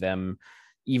way of them,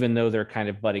 even though they're kind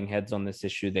of butting heads on this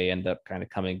issue, they end up kind of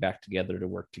coming back together to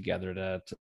work together to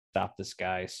stop this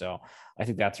guy. So I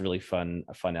think that's a really fun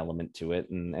element to it.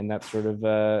 And that sort of,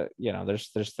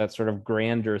 there's that sort of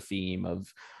grander theme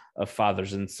of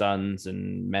fathers and sons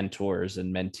and mentors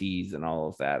and mentees and all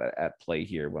of that at play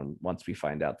here once we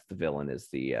find out that the villain is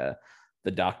the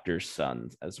doctor's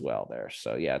son as well there.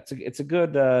 So yeah, it's a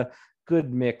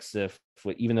good mix of,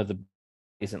 even though the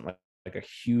isn't like a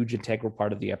huge integral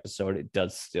part of the episode, it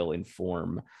does still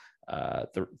inform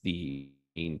the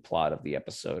main plot of the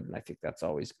episode, and I think that's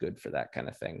always good for that kind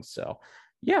of thing. So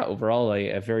yeah, overall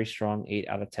a very strong 8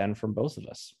 out of 10 from both of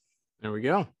us. There we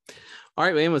go. All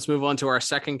right, Liam, let's move on to our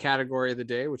second category of the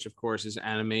day, which of course is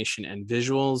animation and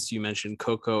visuals. You mentioned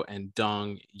Coco and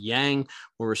Dong Yang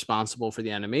were responsible for the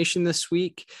animation this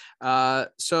week.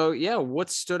 So yeah,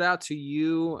 what stood out to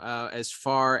you as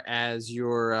far as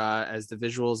your as the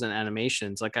visuals and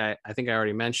animations? Like I think I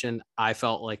already mentioned, I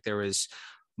felt like there was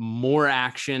more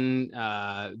action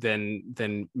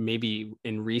than maybe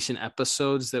in recent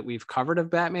episodes that we've covered of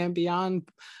Batman Beyond,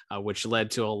 which led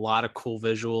to a lot of cool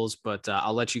visuals. But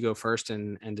I'll let you go first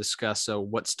and discuss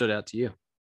what stood out to you.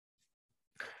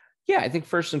 Yeah, I think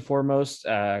first and foremost,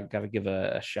 got to give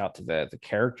a shout to the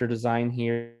character design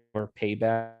here for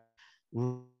Payback.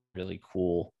 Really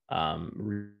cool,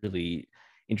 really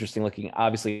interesting looking.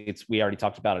 Obviously, we already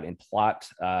talked about it in plot,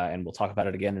 and we'll talk about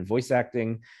it again in voice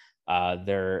acting.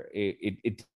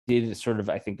 It did sort of,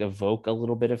 I think, evoke a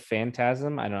little bit of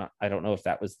phantasm. I don't know if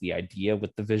that was the idea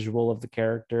with the visual of the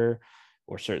character,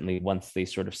 or certainly once they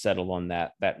sort of settle on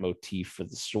that motif for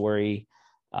the story,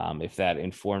 if that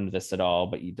informed this at all.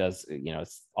 But he does,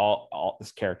 it's all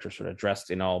this character sort of dressed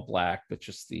in all black, but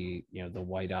just the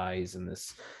white eyes and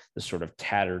this sort of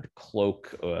tattered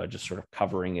cloak, just sort of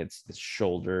covering its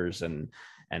shoulders, and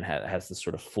has this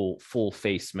sort of full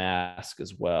face mask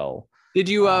as well. Did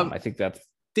you? I think that's.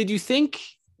 Did you think?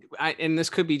 And this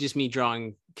could be just me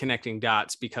connecting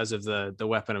dots because of the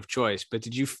weapon of choice. But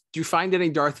do you find any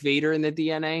Darth Vader in the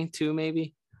DNA too?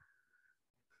 Maybe.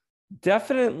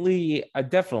 Definitely. I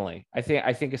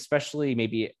think especially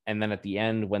maybe, and then at the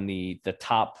end when the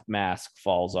top mask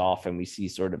falls off and we see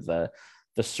sort of the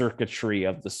circuitry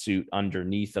of the suit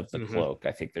underneath of the cloak.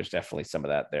 I think there's definitely some of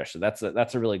that there. So that's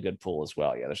a really good pull as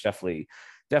well. Yeah, there's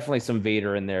definitely some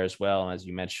Vader in there as well. And as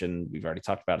you mentioned, we've already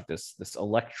talked about it, this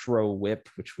electro whip,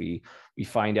 which we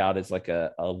find out is like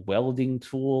a welding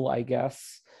tool, I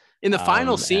guess. In the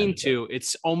final scene too,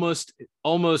 it's almost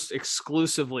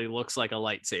exclusively looks like a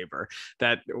lightsaber.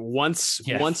 That once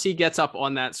he gets up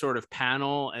on that sort of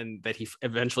panel and that he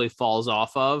eventually falls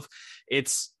off of,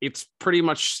 it's pretty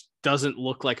much doesn't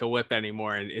look like a whip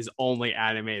anymore and is only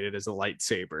animated as a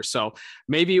lightsaber. So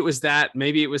maybe it was that,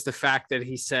 maybe it was the fact that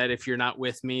he said, if you're not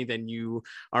with me, then you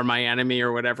are my enemy,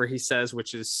 or whatever he says,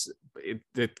 which is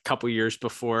a couple years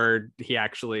before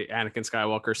Anakin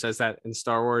Skywalker says that in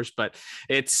Star Wars. But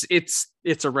it's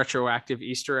a retroactive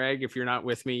Easter egg. If you're not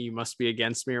with me, you must be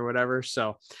against me, or whatever.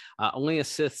 So only a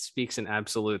Sith speaks in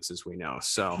absolutes, as we know.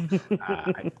 So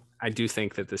I do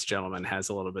think that this gentleman has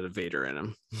a little bit of Vader in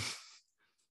him.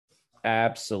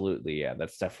 Absolutely. Yeah,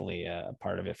 that's definitely a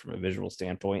part of it from a visual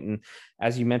standpoint. And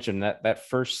as you mentioned, that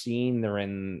first scene they're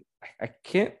in,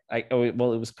 it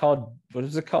was called, what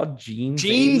is it called? Jean's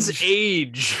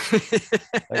Age.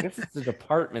 I guess it's a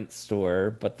department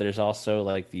store, but there's also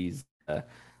like these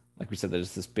like we said,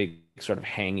 there's this big sort of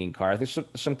hanging car. There's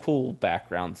some cool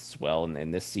backgrounds as well in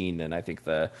this scene, and I think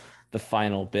the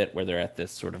final bit where they're at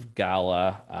this sort of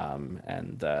gala,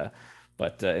 and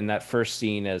but in that first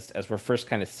scene, as we're first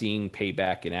kind of seeing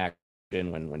Payback in action,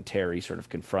 when Terry sort of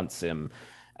confronts him,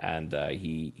 and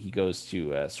he goes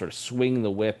to sort of swing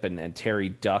the whip, and Terry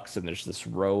ducks, and there's this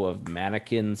row of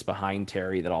mannequins behind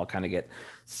Terry that all kind of get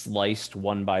sliced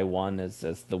one by one as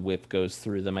the whip goes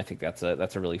through them. I think that's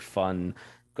a really fun,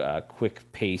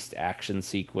 quick paced action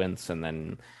sequence, and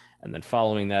then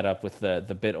following that up with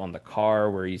the bit on the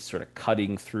car where he's sort of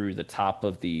cutting through the top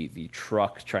of the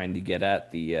truck trying to get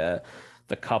at the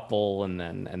couple, and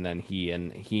then he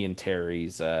and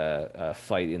Terry's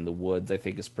fight in the woods, I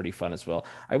think is pretty fun as well.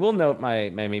 I will note my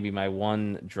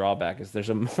one drawback is there's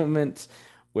a moment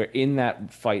where in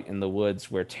that fight in the woods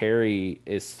where Terry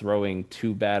is throwing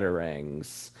two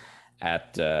batarangs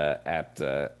at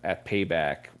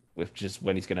Payback, which is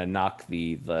when he's going to knock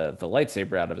the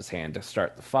lightsaber out of his hand to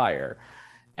start the fire.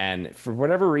 And for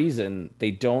whatever reason,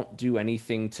 they don't do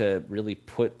anything to really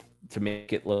to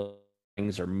make it look like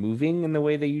things are moving in the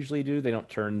way they usually do. They don't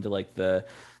turn to like the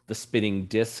spinning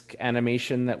disc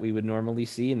animation that we would normally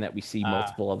see and that we see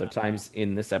multiple other times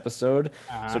in this episode.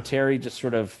 So Terry just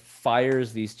sort of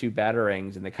fires these two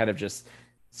batarangs, and they kind of just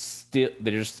they're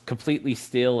just completely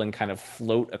still and kind of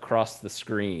float across the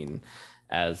screen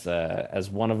as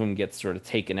one of them gets sort of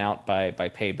taken out by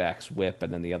Payback's whip,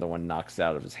 and then the other one knocks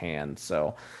out of his hand.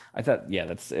 So I thought, yeah,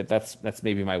 that's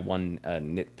maybe my one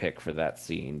nitpick for that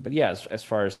scene. But yeah, as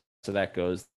far as that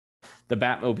goes, the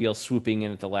Batmobile swooping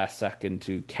in at the last second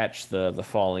to catch the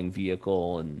falling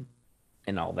vehicle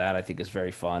and all that, I think is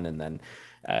very fun. And then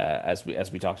as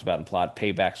we talked about in plot,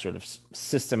 Payback sort of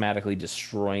systematically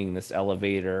destroying this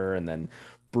elevator, and then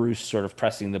Bruce sort of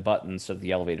pressing the button so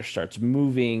the elevator starts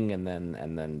moving, and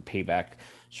then Payback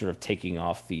sort of taking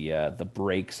off the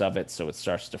brakes of it so it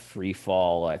starts to free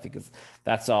fall. I think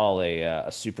that's all a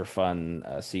super fun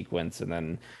sequence. And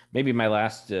then maybe my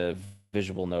last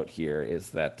visual note here is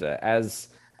that as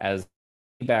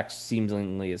Payback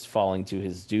seemingly is falling to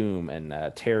his doom,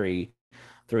 and Terry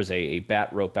throws a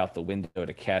bat rope out the window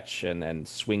to catch and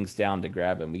swings down to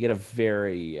grab him, we get a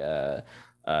very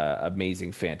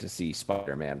amazing fantasy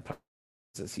Spider-Man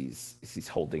as he's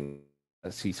holding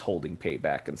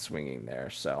Payback and swinging there.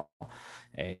 So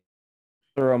a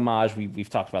homage. We've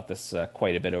talked about this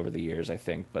quite a bit over the years, I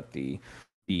think, but the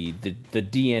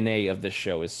DNA of this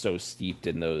show is so steeped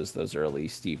in those early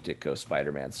Steve Ditko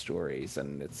Spider-Man stories,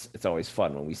 and it's always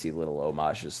fun when we see little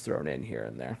homages thrown in here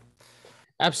and there.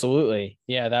 Absolutely.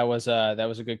 Yeah, that was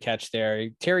a good catch there.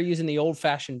 Terry using the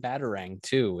old-fashioned batarang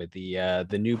too, with the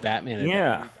new Batman.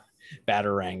 Yeah.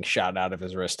 Batarang shot out of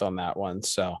his wrist on that one.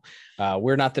 So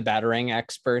we're not the batarang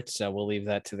experts. We'll leave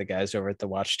that to the guys over at the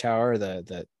Watchtower,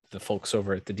 the folks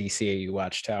over at the DCAU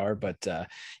Watchtower. But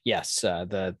yes,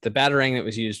 the batarang that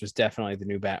was used was definitely the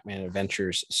new Batman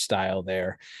Adventures style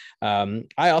there.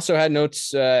 I also had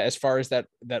notes as far as that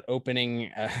opening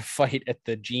fight at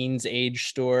the Jeans Age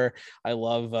store. I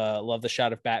love the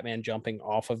shot of Batman jumping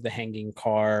off of the hanging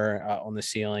car on the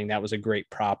ceiling. That was a great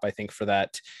prop, I think, for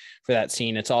that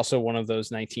scene. It's also one of those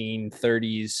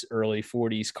 1930s, early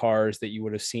 40s cars that you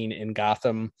would have seen in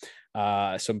Gotham.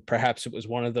 So perhaps it was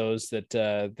one of those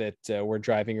that were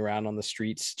driving around on the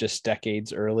streets just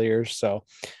decades earlier. So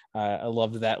I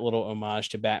loved that little homage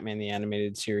to Batman the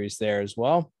Animated Series there as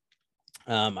well.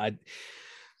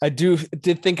 I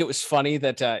did think it was funny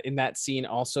that in that scene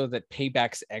also that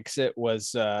Payback's exit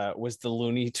was the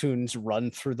Looney Tunes run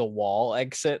through the wall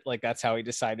exit. Like that's how he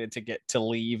decided to get to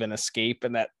leave and escape.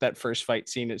 And that first fight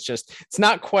scene, it's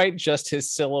not quite just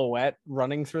his silhouette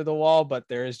running through the wall, but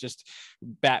there is just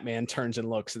Batman turns and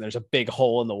looks, and there's a big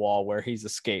hole in the wall where he's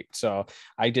escaped. So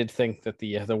I did think that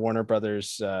the Warner Brothers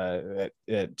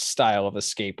style of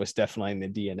escape was definitely in the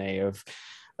DNA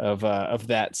of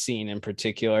that scene in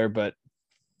particular. But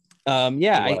one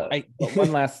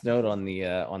last note on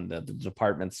the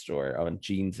department store on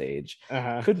Jeans Age.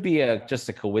 Could be just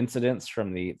a coincidence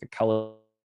from the color.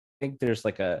 I think there's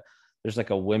like a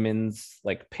women's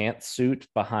like pantsuit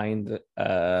behind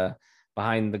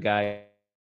the guy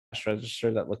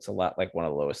register that looks a lot like one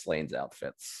of Lois Lane's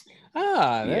outfits.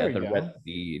 There you go.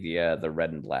 The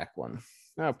red and black one.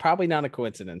 Probably not a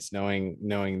coincidence, knowing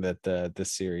that the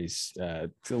series,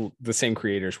 the same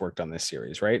creators worked on this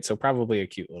series, right? So probably a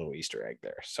cute little Easter egg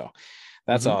there. So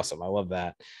that's awesome. I love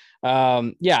that.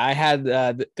 Yeah, I had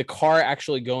the car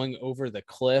actually going over the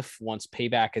cliff once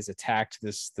Payback has attacked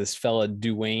this fella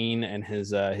Duane and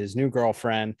his new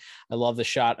girlfriend. I love the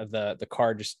shot of the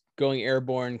car just going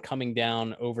airborne, coming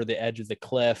down over the edge of the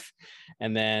cliff,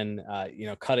 and then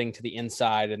cutting to the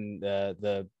inside and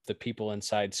the people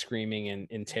inside screaming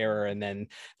in terror, and then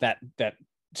that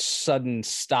sudden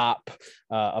stop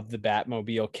of the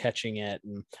Batmobile catching it.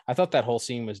 And I thought that whole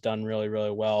scene was done really,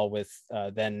 really well with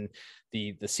then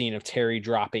the scene of Terry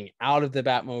dropping out of the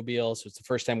Batmobile. So it's the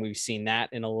first time we've seen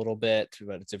that in a little bit,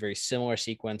 but it's a very similar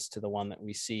sequence to the one that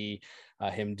we see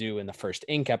him do in the first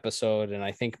Ink episode. And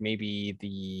I think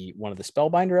maybe one of the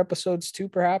Spellbinder episodes too,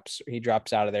 perhaps. He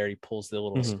drops out of there, he pulls the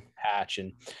little patch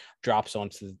and drops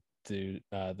onto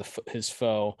his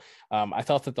foe. I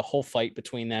thought that the whole fight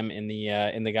between them in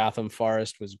the Gotham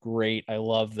forest was great. I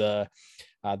love the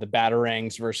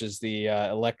batarangs versus the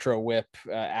electro whip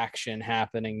action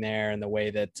happening there, and the way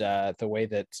that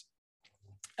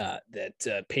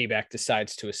Payback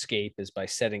decides to escape is by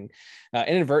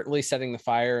inadvertently setting the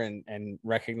fire and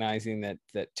recognizing that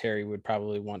Terry would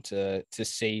probably want to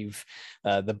save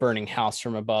the burning house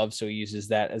from above. So he uses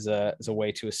that as a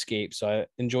way to escape. So I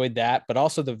enjoyed that, but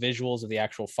also the visuals of the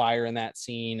actual fire in that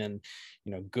scene, and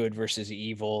good versus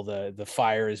evil. The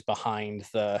fire is behind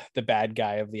the bad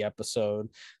guy of the episode.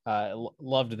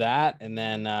 Loved that. And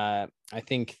then I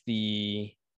think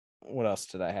what else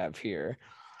did I have here?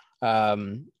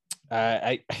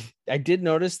 I did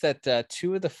notice that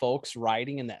two of the folks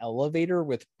riding in the elevator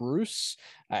with Bruce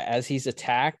as he's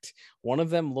attacked, one of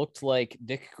them looked like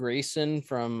Dick Grayson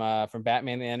from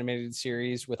Batman the Animated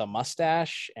Series with a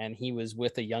mustache, and he was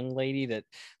with a young lady that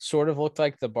sort of looked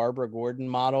like the Barbara Gordon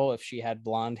model if she had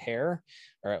blonde hair,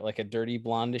 or like a dirty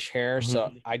blondish hair.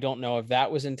 So I don't know if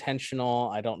that was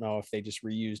intentional. I don't know if they just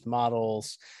reused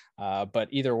models. But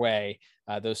either way,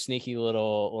 those sneaky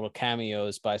little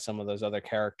cameos by some of those other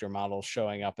character models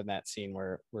showing up in that scene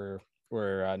were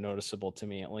noticeable to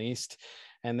me, at least.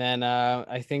 And then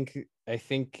I think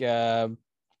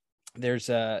there's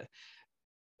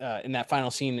in that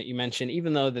final scene that you mentioned,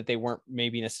 even though that they weren't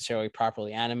maybe necessarily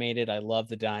properly animated, I love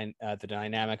the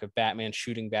dynamic of Batman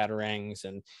shooting batarangs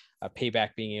and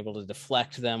Payback being able to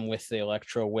deflect them with the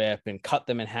electro whip and cut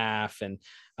them in half. And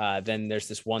then there's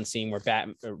this one scene where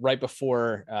right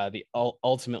before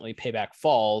ultimately Payback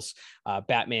falls,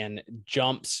 Batman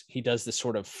jumps. He does this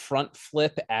sort of front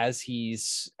flip as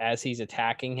he's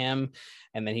attacking him,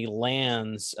 and then he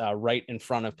lands right in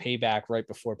front of Payback right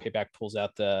before Payback pulls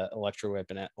out the electro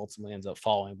whip, and it ultimately ends up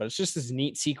falling. But it's just this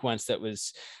neat sequence that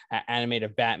was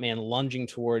animated of Batman lunging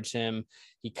towards him.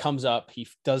 He comes up, he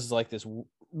does like this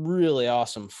really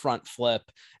awesome front flip,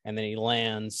 and then he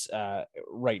lands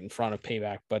right in front of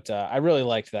Payback. But I really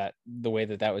liked the way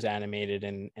that was animated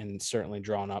and certainly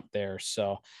drawn up there.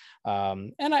 So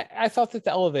and I thought that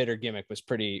the elevator gimmick was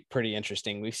pretty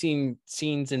interesting. We've seen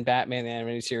scenes in Batman the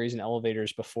Animated Series in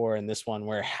elevators before, and this one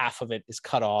where half of it is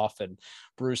cut off and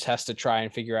Bruce has to try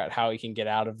and figure out how he can get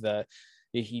out of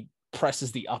he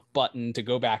presses the up button to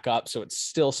go back up so it's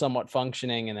still somewhat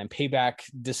functioning, and then Payback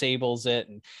disables it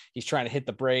and he's trying to hit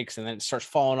the brakes and then it starts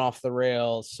falling off the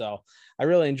rails. So I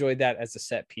really enjoyed that as a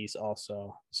set piece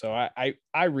also. So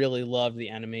I really loved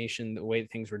the animation, the way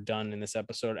things were done in this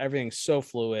episode. Everything's so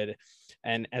fluid,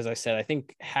 and as I said, I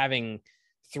think having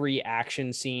 3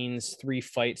 action scenes, 3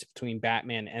 fights between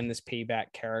Batman and this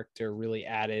Payback character really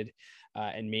added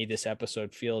and made this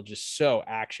episode feel just so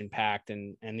action packed,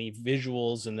 and the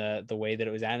visuals and the way that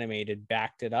it was animated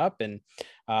backed it up. And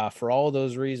for all of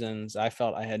those reasons, I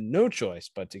felt I had no choice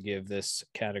but to give this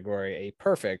category a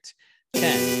perfect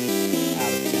 10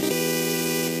 out of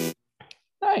 10.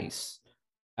 Nice.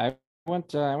 I went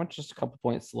just a couple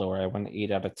points lower. I went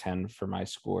 8 out of 10 for my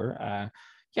score.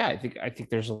 Yeah, I think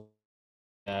there's a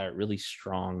really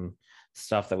strong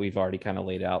stuff that we've already kind of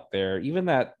laid out there. Even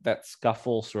that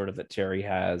scuffle sort of that Terry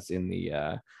has in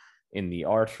the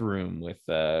art room with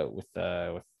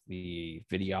the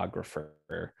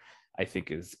videographer, I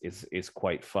think is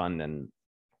quite fun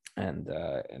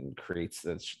and creates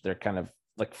this. They're kind of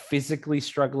like physically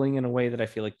struggling in a way that I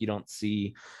feel like you don't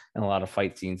see in a lot of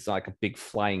fight scenes. It's not like a big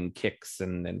flying kicks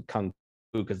and kung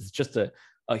fu, because it's just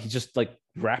he's just like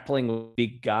grappling with a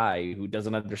big guy who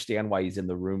doesn't understand why he's in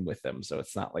the room with them. So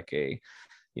it's not like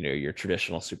your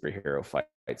traditional superhero fight.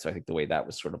 So I think the way that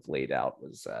was sort of laid out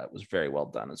was very well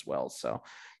done as well. So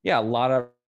yeah, a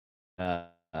lot of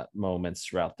moments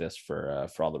throughout this for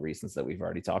all the reasons that we've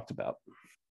already talked about.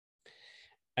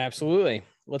 Absolutely.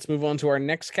 let's move on to our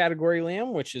next category,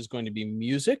 Liam, which is going to be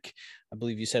music. I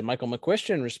believe you said Michael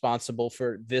McQuistion responsible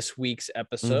for this week's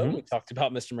episode. We talked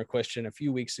about Mr. McQuistion a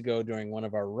few weeks ago during one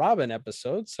of our Robin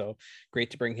episodes, so great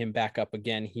to bring him back up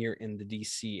again here in the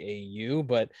DCAU.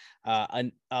 But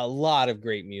a lot of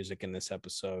great music in this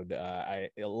episode. A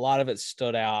lot of it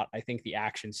stood out. I think the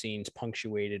action scenes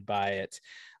punctuated by it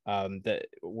that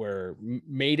were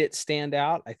made it stand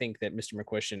out. I think that Mr.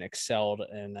 McQuistion excelled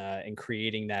in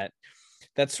creating that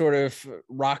sort of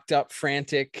rocked up,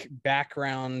 frantic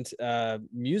background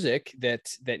music that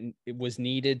it was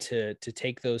needed to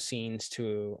take those scenes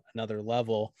to another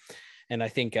level. And I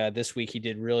think this week he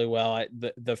did really well.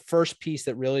 The first piece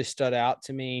that really stood out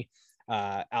to me,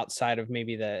 outside of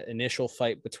maybe the initial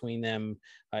fight between them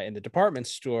in the department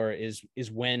store, is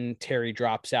when Terry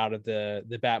drops out of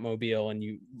the Batmobile, and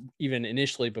you even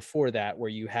initially before that, where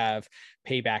you have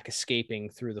Payback escaping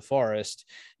through the forest,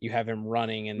 you have him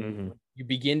running, and you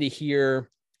begin to hear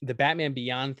the Batman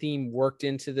Beyond theme worked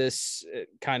into this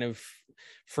kind of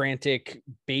frantic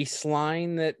bass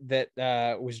line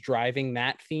that was driving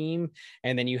that theme.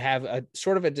 And then you have a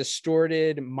sort of a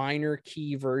distorted minor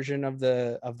key version of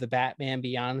the Batman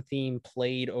Beyond theme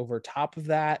played over top of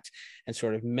that and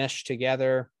sort of meshed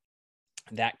together.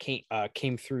 That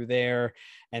came through there.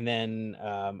 And then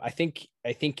I think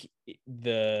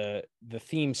the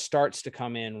theme starts to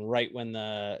come in right when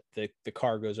the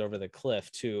car goes over the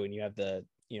cliff too, and you have it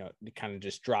kind of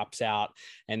just drops out,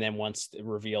 and then once it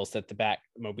reveals that the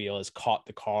Batmobile has caught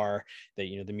the car,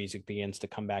 that the music begins to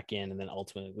come back in, and then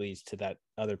ultimately leads to that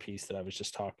other piece that I was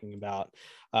just talking about.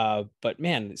 But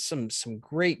man, some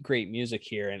great music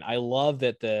here, and I love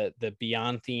that the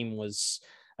Beyond theme was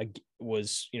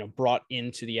brought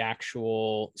into the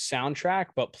actual soundtrack,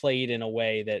 but played in a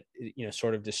way that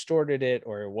sort of distorted it,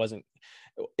 or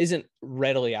isn't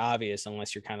readily obvious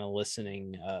unless you're kind of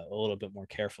listening a little bit more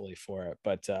carefully for it.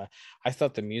 But I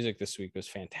thought the music this week was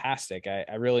fantastic.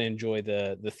 I really enjoyed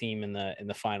the theme in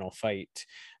the final fight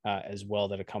as well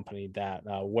that accompanied that.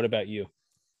 What about you?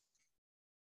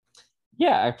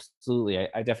 Yeah, absolutely.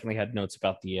 I definitely had notes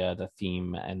about the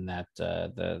theme, and that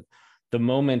the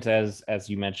moment, as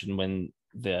you mentioned, when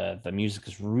the music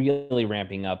is really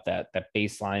ramping up, that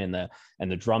bass line,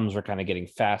 and the drums are kind of getting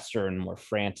faster and more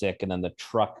frantic, and then the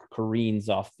truck careens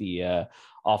off the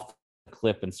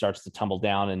cliff and starts to tumble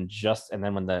down, and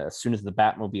then as soon as the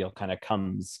Batmobile kind of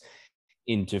comes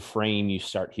into frame, you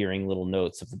start hearing little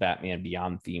notes of the Batman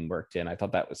Beyond theme worked in. I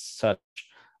thought that was such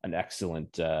an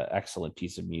excellent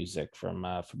piece of music from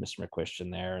Mr.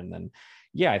 McQuistion there. And then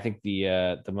I think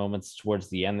the moments towards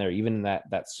the end there, even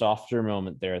that softer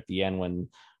moment there at the end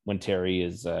when Terry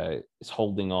is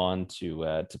holding on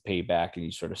to Payback, and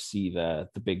you sort of see the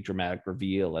big dramatic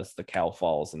reveal as the cowl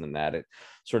falls, and then that it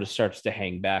sort of starts to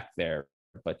hang back there,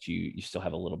 but you still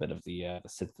have a little bit of the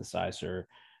synthesizer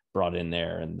brought in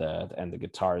there, and the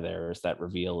guitar there as that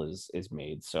reveal is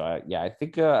made. So I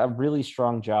think a really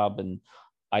strong job. And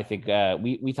I think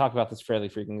we talk about this fairly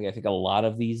frequently. I think a lot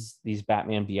of these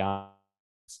Batman Beyond,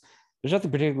 there's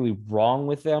nothing particularly wrong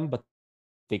with them, but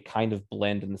they kind of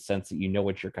blend in the sense that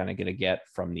what you're kind of going to get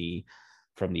from the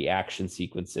action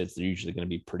sequences. They're usually going to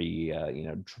be pretty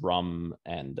drum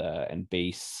and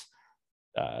bass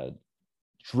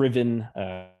driven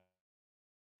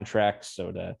tracks.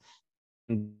 So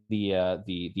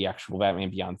the actual Batman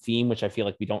Beyond theme, which I feel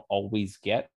like we don't always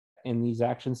get in these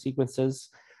action sequences,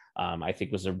 I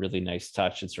think was a really nice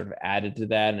touch, and sort of added to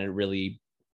that. And it really,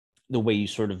 the way you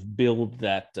sort of build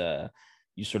that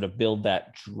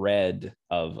dread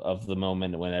of the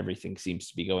moment when everything seems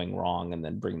to be going wrong, and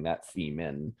then bring that theme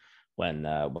in when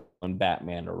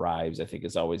Batman arrives, I think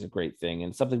is always a great thing,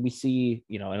 and something we see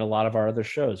in a lot of our other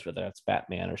shows, whether that's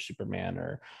Batman or Superman,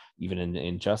 or even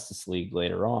in Justice League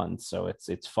later on. So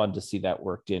it's fun to see that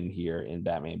worked in here in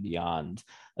Batman Beyond,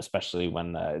 especially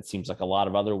when it seems like a lot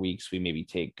of other weeks we maybe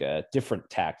take different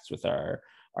tacks with our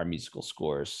musical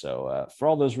scores. So for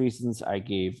all those reasons, I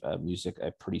gave music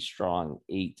a pretty strong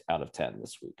 8 out of 10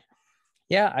 this week.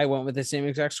 Yeah, I went with the same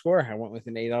exact score. I went with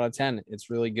an 8 out of 10. It's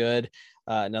really good.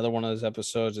 Another one of those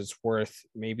episodes, it's worth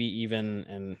maybe even,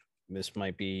 and this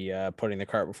might be putting the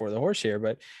cart before the horse here,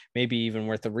 but maybe even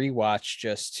worth a rewatch,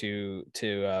 just to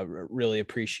really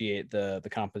appreciate the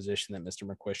composition that Mr.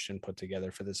 McQuistion put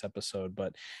together for this episode.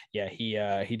 But yeah,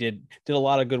 he did a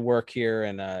lot of good work here,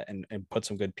 and put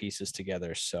some good pieces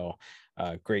together. So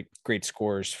great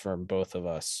scores from both of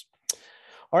us.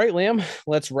 All right, Liam,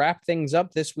 let's wrap things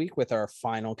up this week with our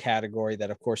final category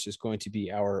that, of course, is going to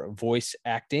be our voice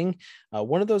acting.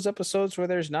 One of those episodes where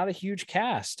there's not a huge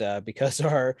cast because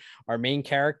our main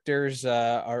characters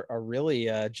are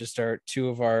really just our two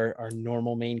of our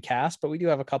normal main cast, but we do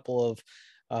have a couple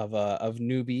of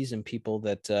newbies and people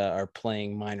that are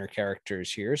playing minor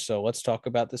characters here. So let's talk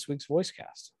about this week's voice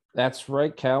cast. That's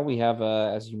right, Cal. We have,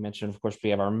 as you mentioned, of course, we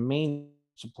have our main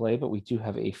to play, but we do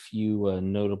have a few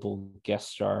notable guest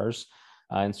stars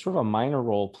and sort of a minor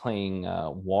role playing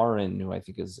Warren, who I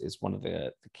think is one of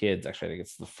the kids. Actually, I think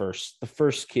it's the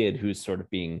first kid who's sort of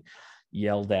being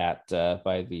yelled at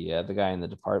by the guy in the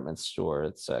department store.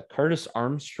 It's Curtis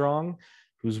Armstrong,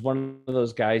 who's one of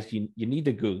those guys you need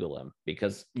to Google him,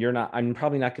 because I'm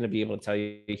probably not going to be able to tell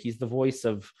you. He's the voice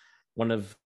of one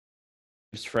of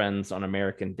his friends on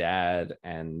American Dad,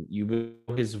 and you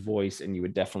know his voice and you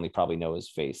would definitely probably know his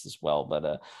face as well. But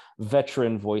a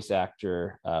veteran voice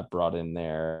actor brought in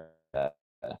there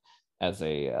as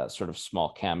a sort of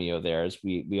small cameo there, as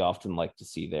we often like to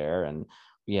see there. And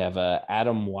we have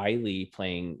Adam Wiley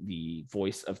playing the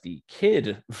voice of the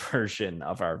kid version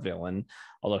of our villain,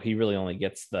 although he really only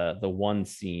gets the one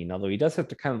scene, although he does have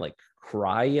to kind of like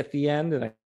cry at the end,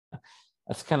 and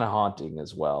that's kind of haunting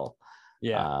as well.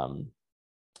 Yeah.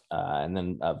 And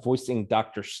then voicing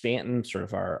Dr. Stanton, sort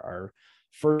of our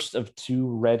first of two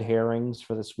red herrings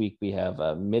for this week, we have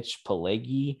Mitch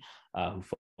Pileggi, who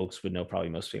folks would know probably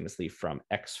most famously from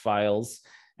X-Files.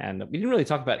 And we didn't really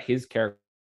talk about his character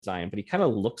design, but he kind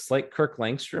of looks like Kirk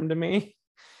Langstrom to me.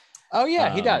 Oh,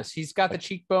 yeah, he does. He's got the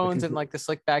cheekbones and like the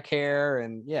slick back hair.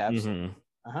 And yeah, absolutely.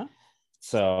 Mm-hmm. Uh-huh.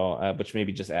 So, which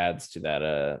maybe just adds to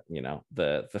that,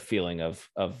 the feeling of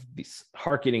these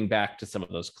harkening back to some of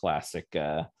those classic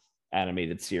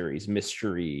animated series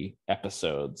mystery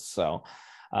episodes. So,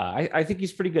 I think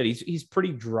he's pretty good. He's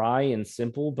pretty dry and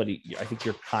simple, but I think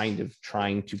you're kind of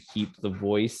trying to keep the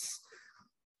voice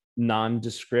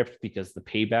nondescript, because the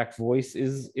Payback voice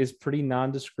is pretty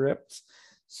nondescript.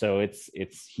 So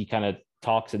he kind of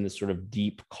talks in this sort of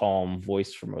deep, calm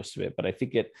voice for most of it. But I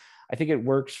think it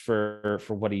works for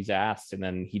what he's asked. And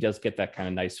then he does get that kind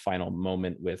of nice final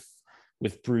moment with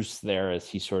Bruce there, as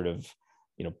he sort of,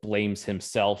 blames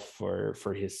himself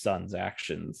for his son's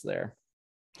actions there.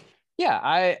 Yeah,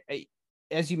 I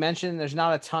as you mentioned, there's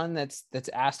not a ton that's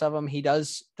asked of him. He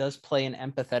does play an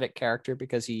empathetic character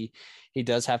because he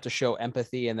does have to show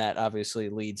empathy, and that obviously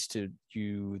leads to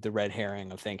the red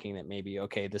herring of thinking that maybe,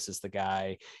 okay, this is the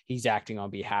guy, he's acting on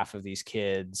behalf of these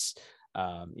kids,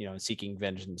 seeking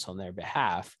vengeance on their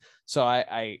behalf. So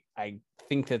I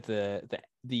think that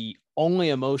the only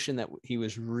emotion that he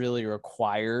was really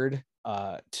required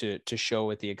to show,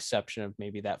 with the exception of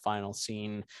maybe that final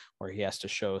scene where he has to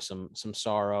show some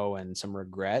sorrow and some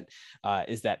regret,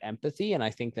 is that empathy. And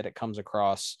I think that it comes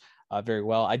across very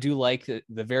well. I do like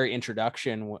the very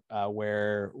introduction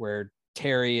where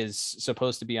Terry is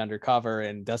supposed to be undercover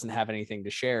and doesn't have anything to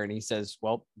share. And he says,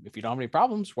 well, if you don't have any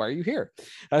problems, why are you here?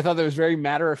 And I thought that was very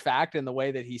matter of fact in the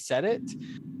way that he said it.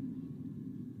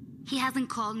 He hasn't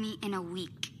called me in a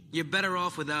week. You're better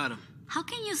off without him. How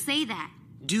can you say that?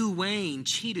 Dwayne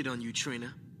cheated on you,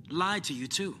 Trina. Lied to you,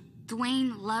 too.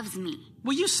 Dwayne loves me.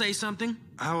 Will you say something?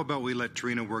 How about we let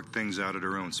Trina work things out at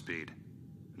her own speed?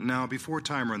 Now, before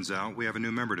time runs out, we have a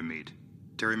new member to meet.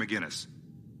 Terry McGinnis.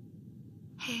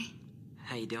 Hey.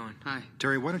 How you doing? Hi.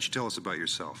 Terry, why don't you tell us about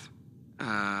yourself?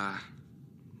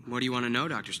 What do you want to know,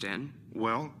 Dr. Stanton?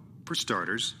 Well, for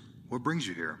starters, what brings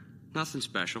you here? Nothing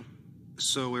special.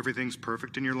 So everything's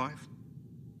perfect in your life?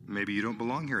 Maybe you don't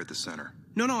belong here at the center.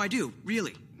 No, I do,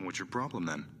 really. What's your problem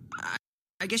then?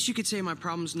 I guess you could say my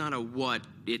problem's not a what,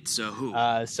 it's a who.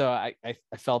 So I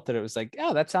felt that it was like,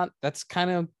 oh, that's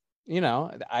kind of,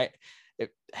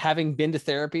 having been to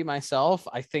therapy myself,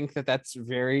 I think that's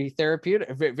very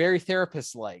therapeutic, very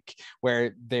therapist-like,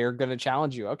 where they're going to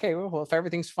challenge you. Okay, well, if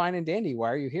everything's fine and dandy,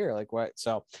 why are you here? Like, what?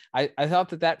 So I thought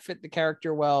that fit the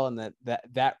character well, and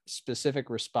that specific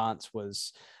response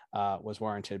was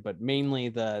warranted, but mainly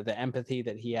the empathy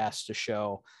that he has to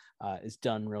show is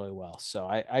done really well. So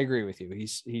I agree with you.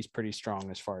 He's pretty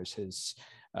strong as far as his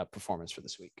performance for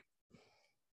this week.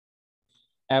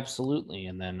 Absolutely.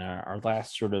 And then our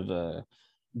last sort of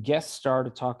guest star to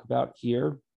talk about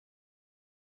here,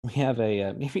 we have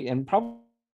a maybe and probably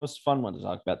the most fun one to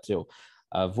talk about too,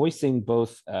 voicing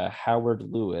both Howard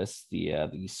Lewis, the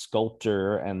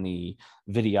sculptor and the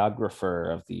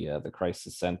videographer of the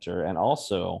Crisis Center, and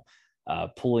also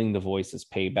pulling the voice as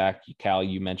Payback. Cal,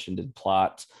 you mentioned in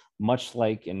plot, much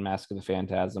like in Mask of the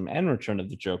Phantasm and Return of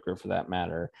the Joker for that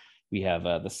matter, we have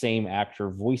the same actor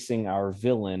voicing our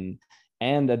villain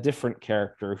and a different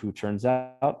character who turns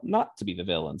out not to be the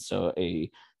villain. So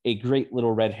a great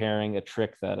little red herring, a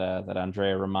trick that that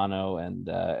Andrea Romano and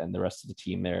the rest of the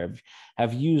team there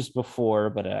have used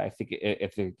before, but I think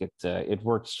it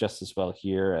works just as well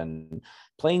here. And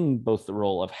playing both the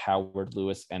role of Howard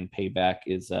Lewis and Payback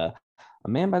is a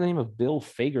man by the name of Bill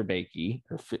Fagerbakke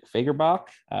or Fagerbach.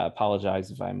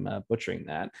 Apologize if I'm butchering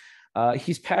that.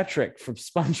 He's Patrick from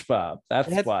SpongeBob.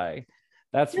 That's why.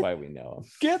 That's why we know him.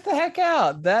 Get the heck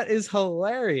out. That is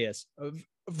hilarious.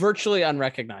 Virtually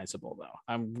unrecognizable, though.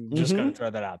 I'm just going to throw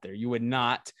that out there. You would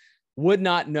not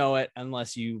know it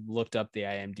unless you looked up the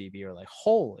IMDb or like,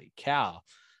 holy cow.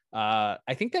 I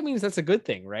think that means that's a good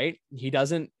thing, right? It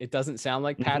doesn't sound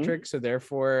like Patrick. So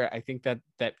therefore I think that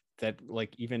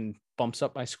like even bumps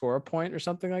up my score a point or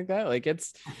something like that. Like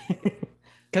it's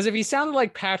because if he sounded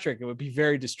like Patrick, it would be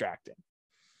very distracting.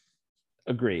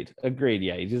 Agreed.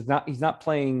 Yeah, he's not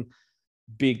playing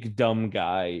big dumb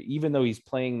guy, even though he's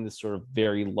playing this sort of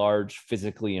very large,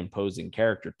 physically imposing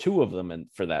character, two of them, and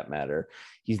for that matter,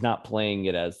 he's not playing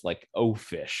it as like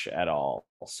oafish at all.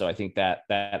 So I think that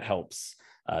helps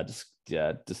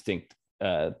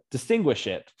distinguish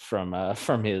it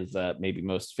from his maybe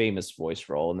most famous voice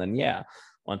role. And then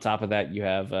on top of that, you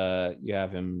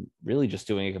have him really just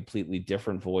doing a completely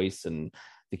different voice, and I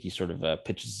think he sort of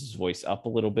pitches his voice up a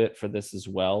little bit for this as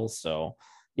well. So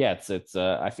yeah, it's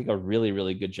I think a really,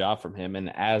 really good job from him.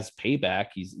 And as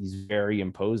Payback, he's very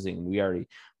imposing. We already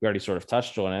sort of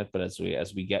touched on it, but as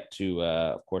we get to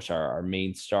of course our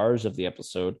main stars of the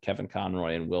episode, Kevin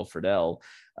Conroy and Will Friedle,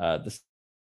 this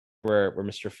where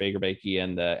Mr. Fagerbakke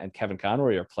and Kevin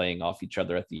Conroy are playing off each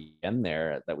other at the end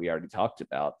there that we already talked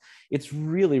about. It's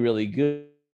really, really good,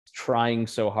 trying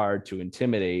so hard to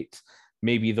intimidate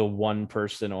maybe the one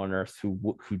person on earth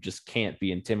who just can't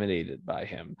be intimidated by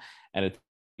him. And it's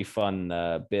a fun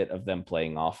bit of them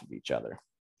playing off of each other.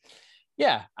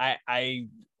 Yeah, I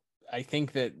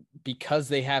think that because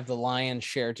they have the lion's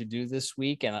share to do this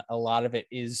week, and a lot of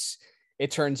it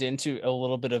turns into a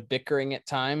little bit of bickering at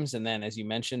times. And then, as you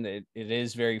mentioned, it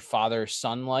is very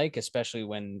father-son like, especially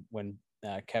when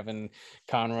Kevin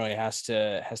Conroy has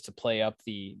to play up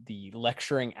the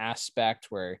lecturing aspect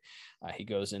where he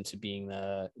goes into being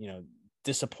the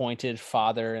disappointed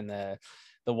father and the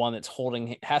one that's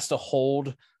has to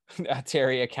hold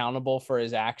Terry accountable for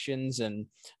his actions. And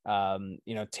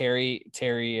Terry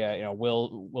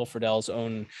Will Friedle's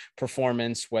own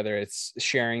performance, whether it's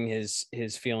sharing his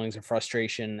feelings and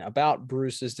frustration about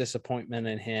Bruce's disappointment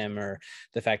in him, or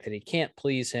the fact that he can't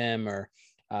please him, or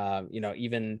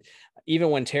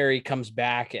even when Terry comes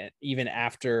back, and even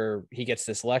after he gets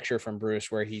this lecture from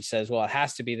Bruce where he says, well, it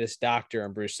has to be this doctor,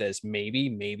 and Bruce says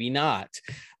maybe not.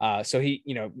 So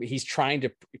he's trying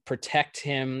to protect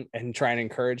him and trying to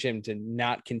encourage him to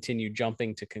not continue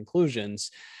jumping to conclusions,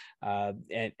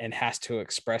 and has to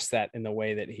express that in the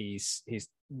way that he's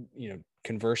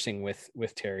conversing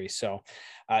with Terry. So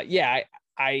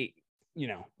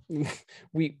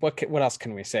what else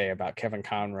can we say about Kevin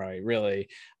Conroy really,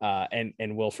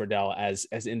 and Will Friedle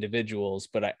as individuals?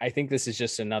 But I think this is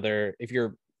just another, if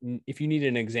you need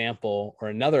an example or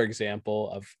another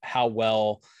example of how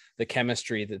well the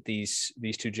chemistry that these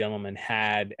two gentlemen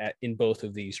had in both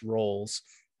of these roles,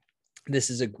 this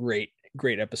is a great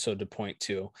episode to point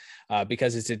to,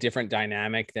 because it's a different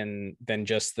dynamic than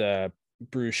just the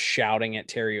Bruce shouting at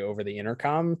Terry over the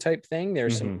intercom type thing.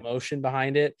 There's some emotion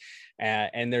behind it,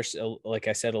 and there's like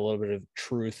I said, a little bit of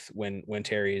truth when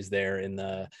Terry is there in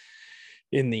the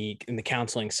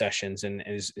counseling sessions and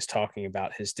is talking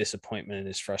about his disappointment and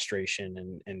his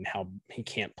frustration and how he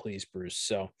can't please Bruce.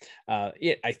 So I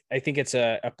think it's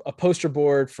a poster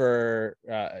board for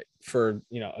a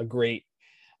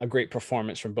great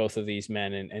performance from both of these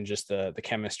men, and just the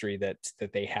chemistry that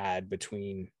they had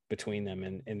between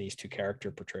them in these two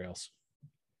character portrayals.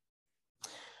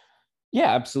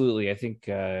 Yeah, absolutely. I think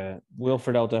Will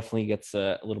Friedle definitely gets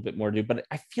a little bit more due, but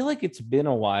I feel like it's been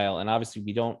a while, and obviously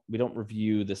we don't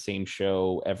review the same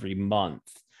show every month,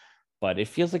 but it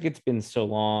feels like it's been so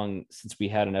long since we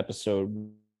had an episode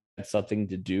that had something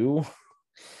to do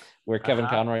where Kevin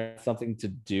Conroy has something to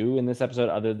do in this episode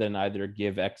other than either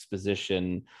give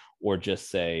exposition or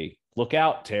just say, look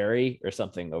out, Terry, or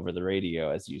something over the radio,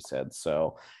 as you said.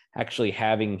 So actually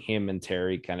having him and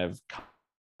Terry kind of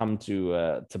come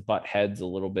to butt heads a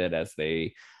little bit as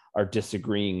they are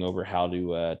disagreeing over how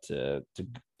to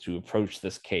approach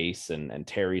this case, and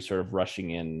Terry sort of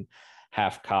rushing in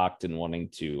half cocked and wanting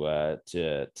to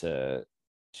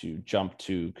jump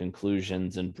to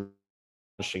conclusions and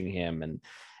pushing him.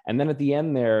 And then at the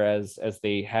end there, as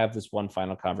they have this one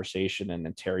final conversation, and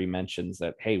then Terry mentions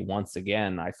that, hey, once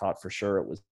again, I thought for sure it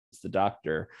was the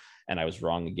doctor, and I was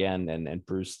wrong again. And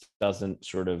Bruce doesn't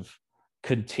sort of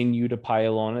continue to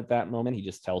pile on at that moment. He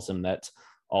just tells him that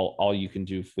all you can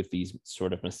do with these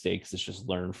sort of mistakes is just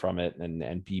learn from it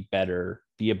and be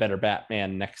a better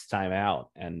Batman next time out.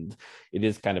 And it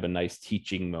is kind of a nice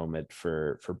teaching moment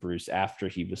for Bruce after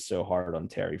he was so hard on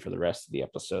Terry for the rest of the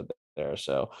episode there.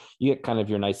 So you get kind of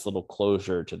your nice little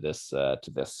closure to this at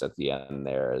the end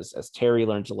there, as Terry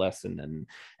learns a lesson,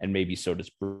 and maybe so does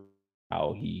Bruce,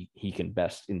 how he can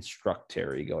best instruct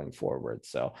Terry going forward.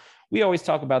 So we always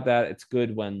talk about that. It's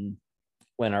good when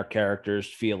our characters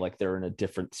feel like they're in a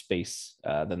different space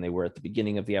than they were at the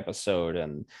beginning of the episode,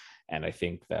 and I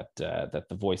think that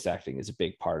the voice acting is a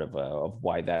big part of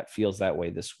why that feels that way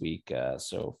this week.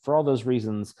 So for all those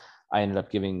reasons, I ended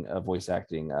up giving voice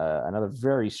acting another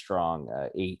very strong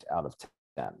 8 out of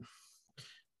 10.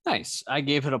 Nice. I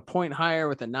gave it a point higher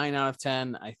with a 9 out of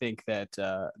 10. I think that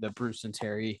Bruce and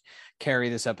Terry carry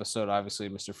this episode. Obviously,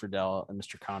 Mr. Friedel and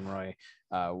Mr. Conroy,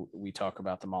 we talk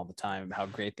about them all the time, how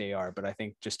great they are. But I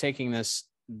think just taking this,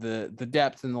 the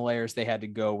depth and the layers they had to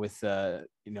go with, the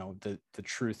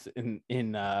truth in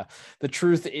the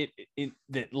truth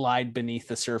that lied beneath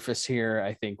the surface here,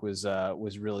 I think was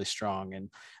really strong. And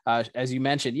as you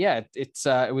mentioned, yeah,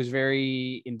 it was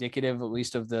very indicative, at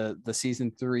least of the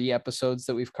season 3 episodes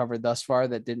that we've covered thus far,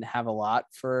 that didn't have a lot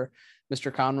for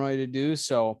Mr. Conroy to do.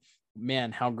 So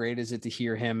man, how great is it to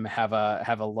hear him have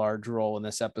a large role in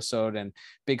this episode? And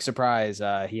big surprise,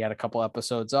 he had a couple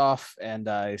episodes off and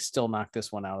still knocked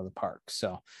this one out of the park.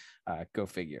 So go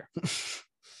figure.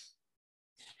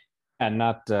 And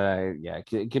not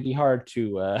it could be hard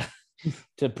to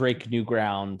break new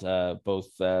ground,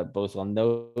 both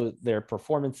on their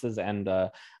performances and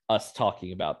us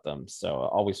talking about them. So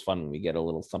always fun when we get a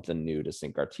little something new to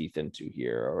sink our teeth into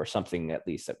here, or something at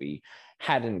least that we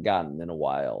hadn't gotten in a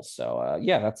while. So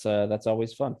that's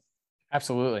always fun.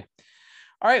 Absolutely.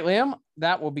 All right, Liam,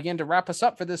 that will begin to wrap us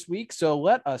up for this week. So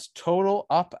let us total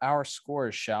up our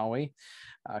scores, shall we?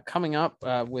 Coming up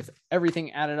with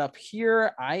everything added up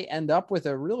here, I end up with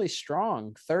a really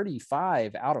strong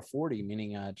 35 out of 40,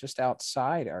 meaning just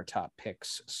outside our top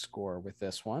picks score with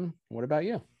this one. What about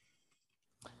you?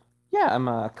 Yeah, I'm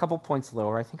a couple points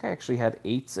lower. I think I actually had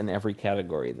 8s in every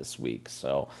category this week.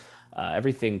 So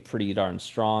everything pretty darn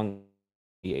strong.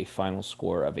 A final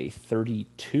score of a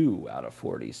 32 out of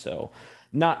 40. So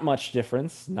not much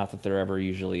difference. Not that there ever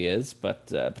usually is, but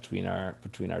between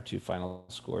our two final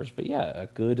scores. But yeah, a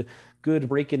good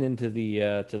breaking into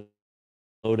the to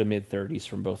low to mid 30s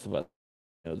from both of us.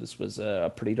 This was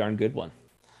a pretty darn good one.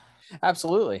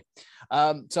 Absolutely.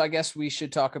 So I guess we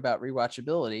should talk about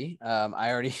rewatchability.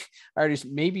 I already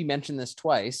maybe mentioned this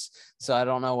twice, so I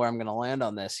don't know where I'm going to land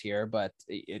on this here, but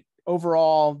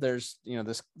overall, there's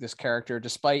this character,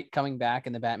 despite coming back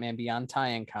in the Batman Beyond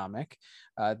tie-in comic,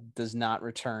 does not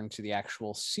return to the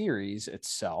actual series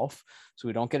itself. So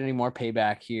we don't get any more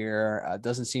Payback here.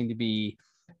 Doesn't seem to be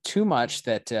too much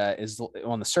that is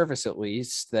on the surface, at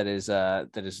least, that is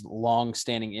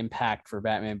long-standing impact for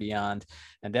Batman Beyond,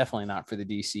 and definitely not for the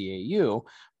DCAU.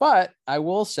 But I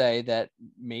will say that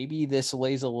maybe this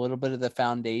lays a little bit of the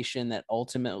foundation that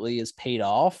ultimately is paid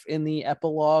off in the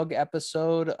epilogue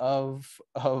episode of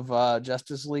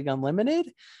Justice League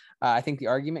Unlimited. I think the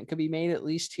argument could be made, at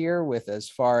least here, with as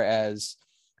far as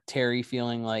Terry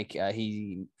feeling like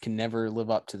he can never live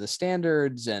up to the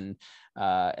standards, and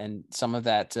some of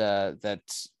that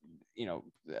that's a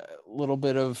little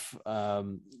bit of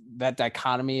that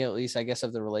dichotomy, at least I guess,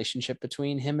 of the relationship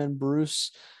between him and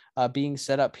Bruce being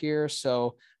set up here.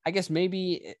 So I guess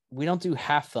maybe we don't do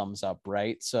half thumbs up,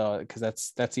 right? So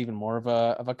because that's even more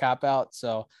of a cop out.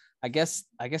 So I guess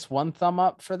 1 thumb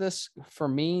up for this for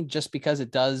me, just because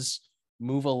it does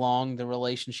move along the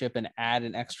relationship and add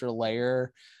an extra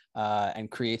layer and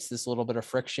creates this little bit of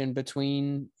friction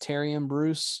between Terry and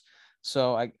Bruce.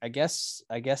 So I guess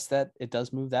that it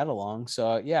does move that along.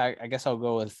 So yeah, I guess I'll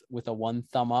go with a 1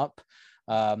 thumb up.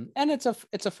 And it's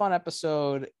a fun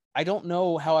episode. I don't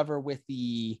know, however, with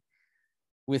the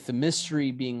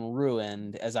mystery being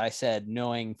ruined, as I said,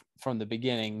 knowing from the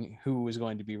beginning who was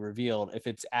going to be revealed, if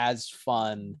it's as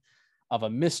fun of a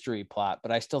mystery plot,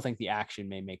 but I still think the action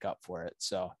may make up for it.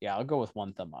 So yeah, I'll go with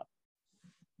 1 thumb up.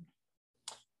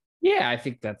 Yeah, I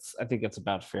think that's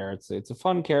about fair. It's a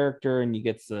fun character, and you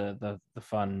get the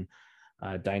fun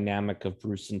dynamic of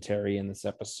Bruce and Terry in this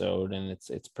episode, and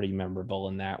it's pretty memorable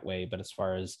in that way. But as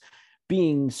far as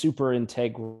being super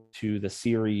integral to the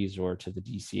series or to the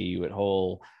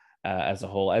DCAU as a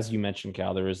whole, as you mentioned,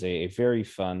 Cal, there is a very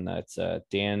fun. It's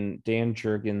Dan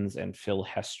Jurgens and Phil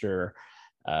Hester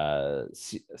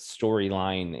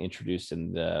storyline introduced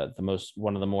in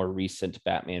one of the more recent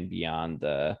Batman Beyond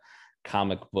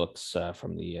comic books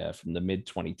from the mid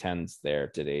 2010s.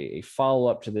 There did a follow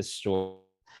up to this story,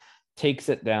 takes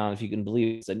it down, if you can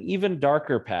believe it's an even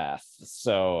darker path.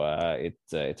 So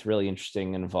it's really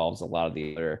interesting. It involves a lot of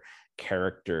the other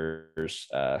characters.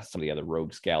 Some of the other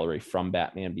rogues gallery from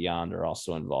Batman Beyond are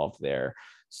also involved there.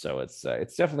 So it's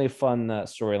definitely a fun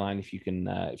storyline if you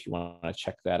want to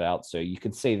check that out. So you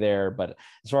can say there, but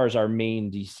as far as our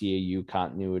main DCAU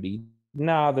continuity,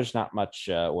 no, there's not much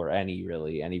or any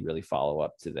really follow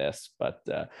up to this, but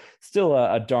still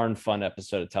a darn fun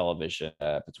episode of television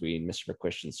between Mr.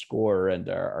 McQuistion's score and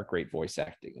our great voice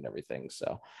acting and everything.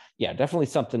 So yeah, definitely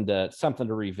something to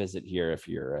revisit here if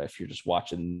you're just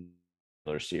watching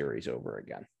another series over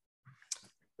again.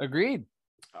 Agreed.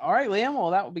 All right, Liam.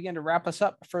 Well, that will begin to wrap us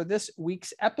up for this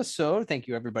week's episode. Thank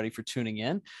you, everybody, for tuning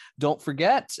in. Don't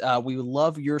forget, we would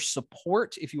love your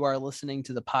support if you are listening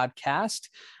to the podcast.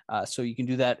 So you can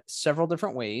do that several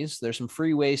different ways. There's some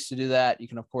free ways to do that. You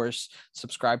can, of course,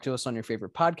 subscribe to us on your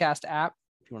favorite podcast app.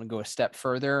 If you want to go a step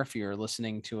further, if you're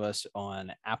listening to us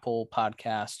on Apple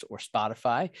Podcast or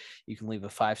Spotify, you can leave a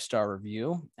 5-star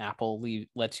review. Apple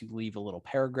lets you leave a little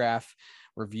paragraph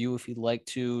review if you'd like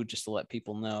to, just to let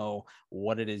people know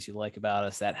what it is you like about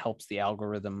us. That helps the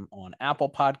algorithm on Apple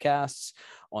Podcasts.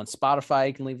 On Spotify,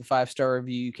 you can leave a 5-star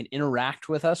review. You can interact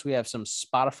with us. We have some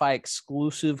Spotify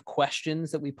exclusive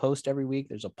questions that we post every week.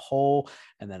 There's a poll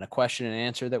and then a question and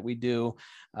answer that we do.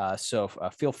 So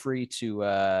feel free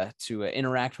to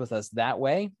interact with us that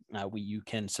way. You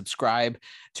can subscribe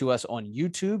to us on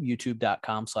YouTube,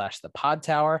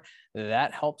 youtube.com/thepodtower.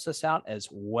 That helps us out as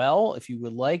well. If you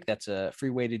would like, that's a free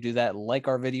way to do that. Like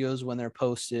our videos when they're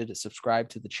posted, subscribe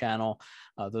to the channel.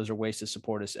 Those are ways to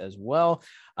support us as well.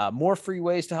 More free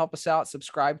ways to help us out.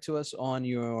 Subscribe to us on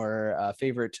your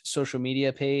favorite social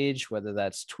media page, whether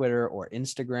that's Twitter or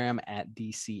Instagram at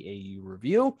DCAU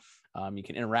Review. You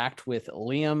can interact with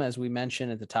Liam, as we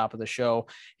mentioned at the top of the show.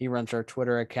 He runs our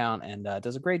Twitter account and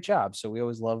does a great job. So we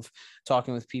always love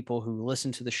talking with people who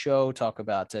listen to the show, talk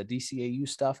about DCAU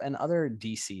stuff and other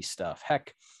DC stuff.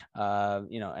 Heck,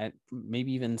 and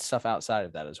maybe even stuff outside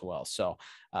of that as well. So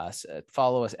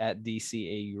follow us at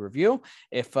DCAU Review.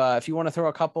 If you want to throw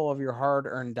a couple of your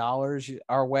hard-earned dollars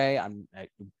our way,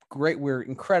 we're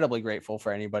incredibly grateful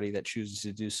for anybody that chooses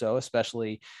to do so,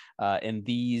 especially in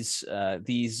these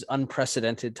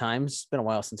unprecedented times. It's been a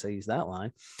while since I used that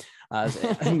line.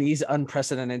 In these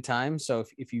unprecedented times. So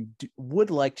if you would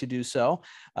like to do so,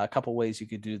 a couple ways you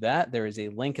could do that. There is a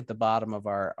link at the bottom of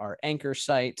our Anchor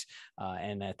site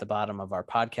and at the bottom of our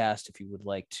podcast if you would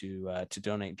like to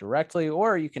donate directly,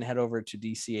 or you can head over to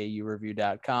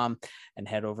dcaureview.com and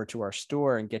head over to our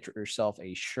store and get yourself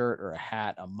a shirt or a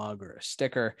hat, a mug, or a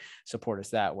sticker. Support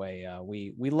us that way.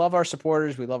 We love our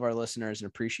supporters, we love our listeners, and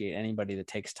appreciate anybody that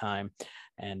takes time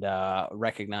and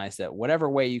recognize that whatever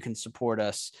way you can support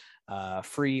us,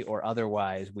 free or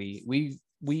otherwise, we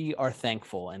are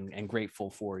thankful and grateful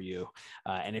for you.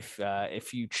 And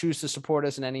if you choose to support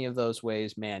us in any of those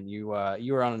ways, man, you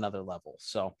are on another level.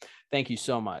 So thank you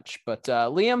so much. But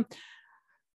Liam,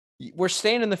 we're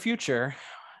staying in the future,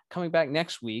 coming back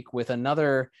next week with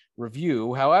another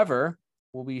review. However,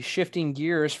 we'll be shifting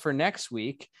gears for next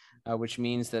week, which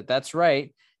means that's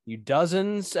right. You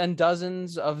dozens and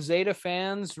dozens of Zeta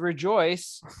fans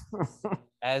rejoice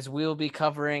as we'll be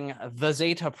covering the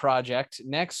Zeta Project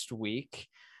next week.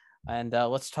 And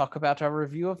let's talk about our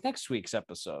review of next week's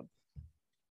episode.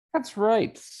 That's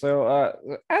right.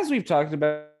 So as we've talked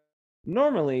about,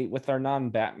 normally with our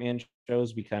non-Batman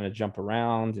shows, we kind of jump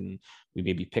around and we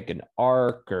maybe pick an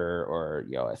arc or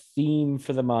a theme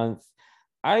for the month.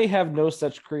 I have no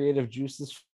such creative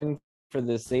juices for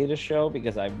this Zeta show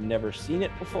because I've never seen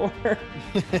it before,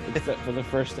 except for the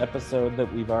first episode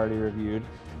that we've already reviewed.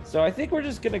 So I think we're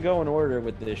just going to go in order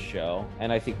with this show.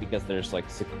 And I think because there's like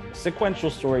sequential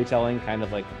storytelling, kind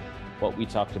of like what we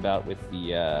talked about with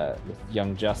the with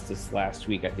Young Justice last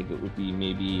week, I think it would be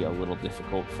maybe a little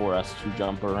difficult for us to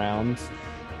jump around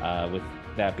with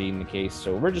that being the case.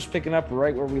 So we're just picking up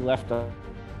right where we left off.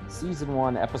 Season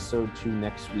 1, Episode 2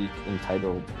 next week,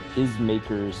 entitled His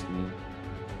Maker's Name.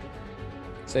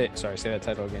 Say that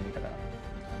title again. You cut out.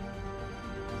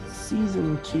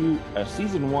 Season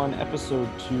 1, Episode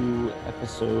 2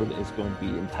 episode is going to be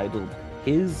entitled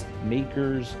His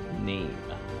Maker's Name.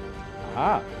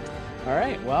 Aha. All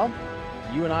right. Well,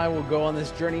 you and I will go on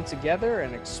this journey together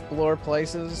and explore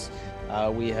places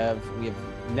we have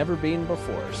never been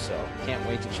before. So can't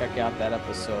wait to check out that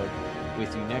episode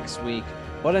with you next week.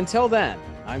 But until then,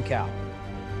 I'm Cal.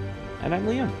 And I'm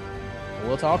Liam.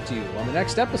 We'll talk to you on the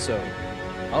next episode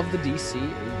of the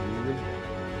DCAU review.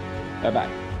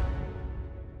 Bye-bye.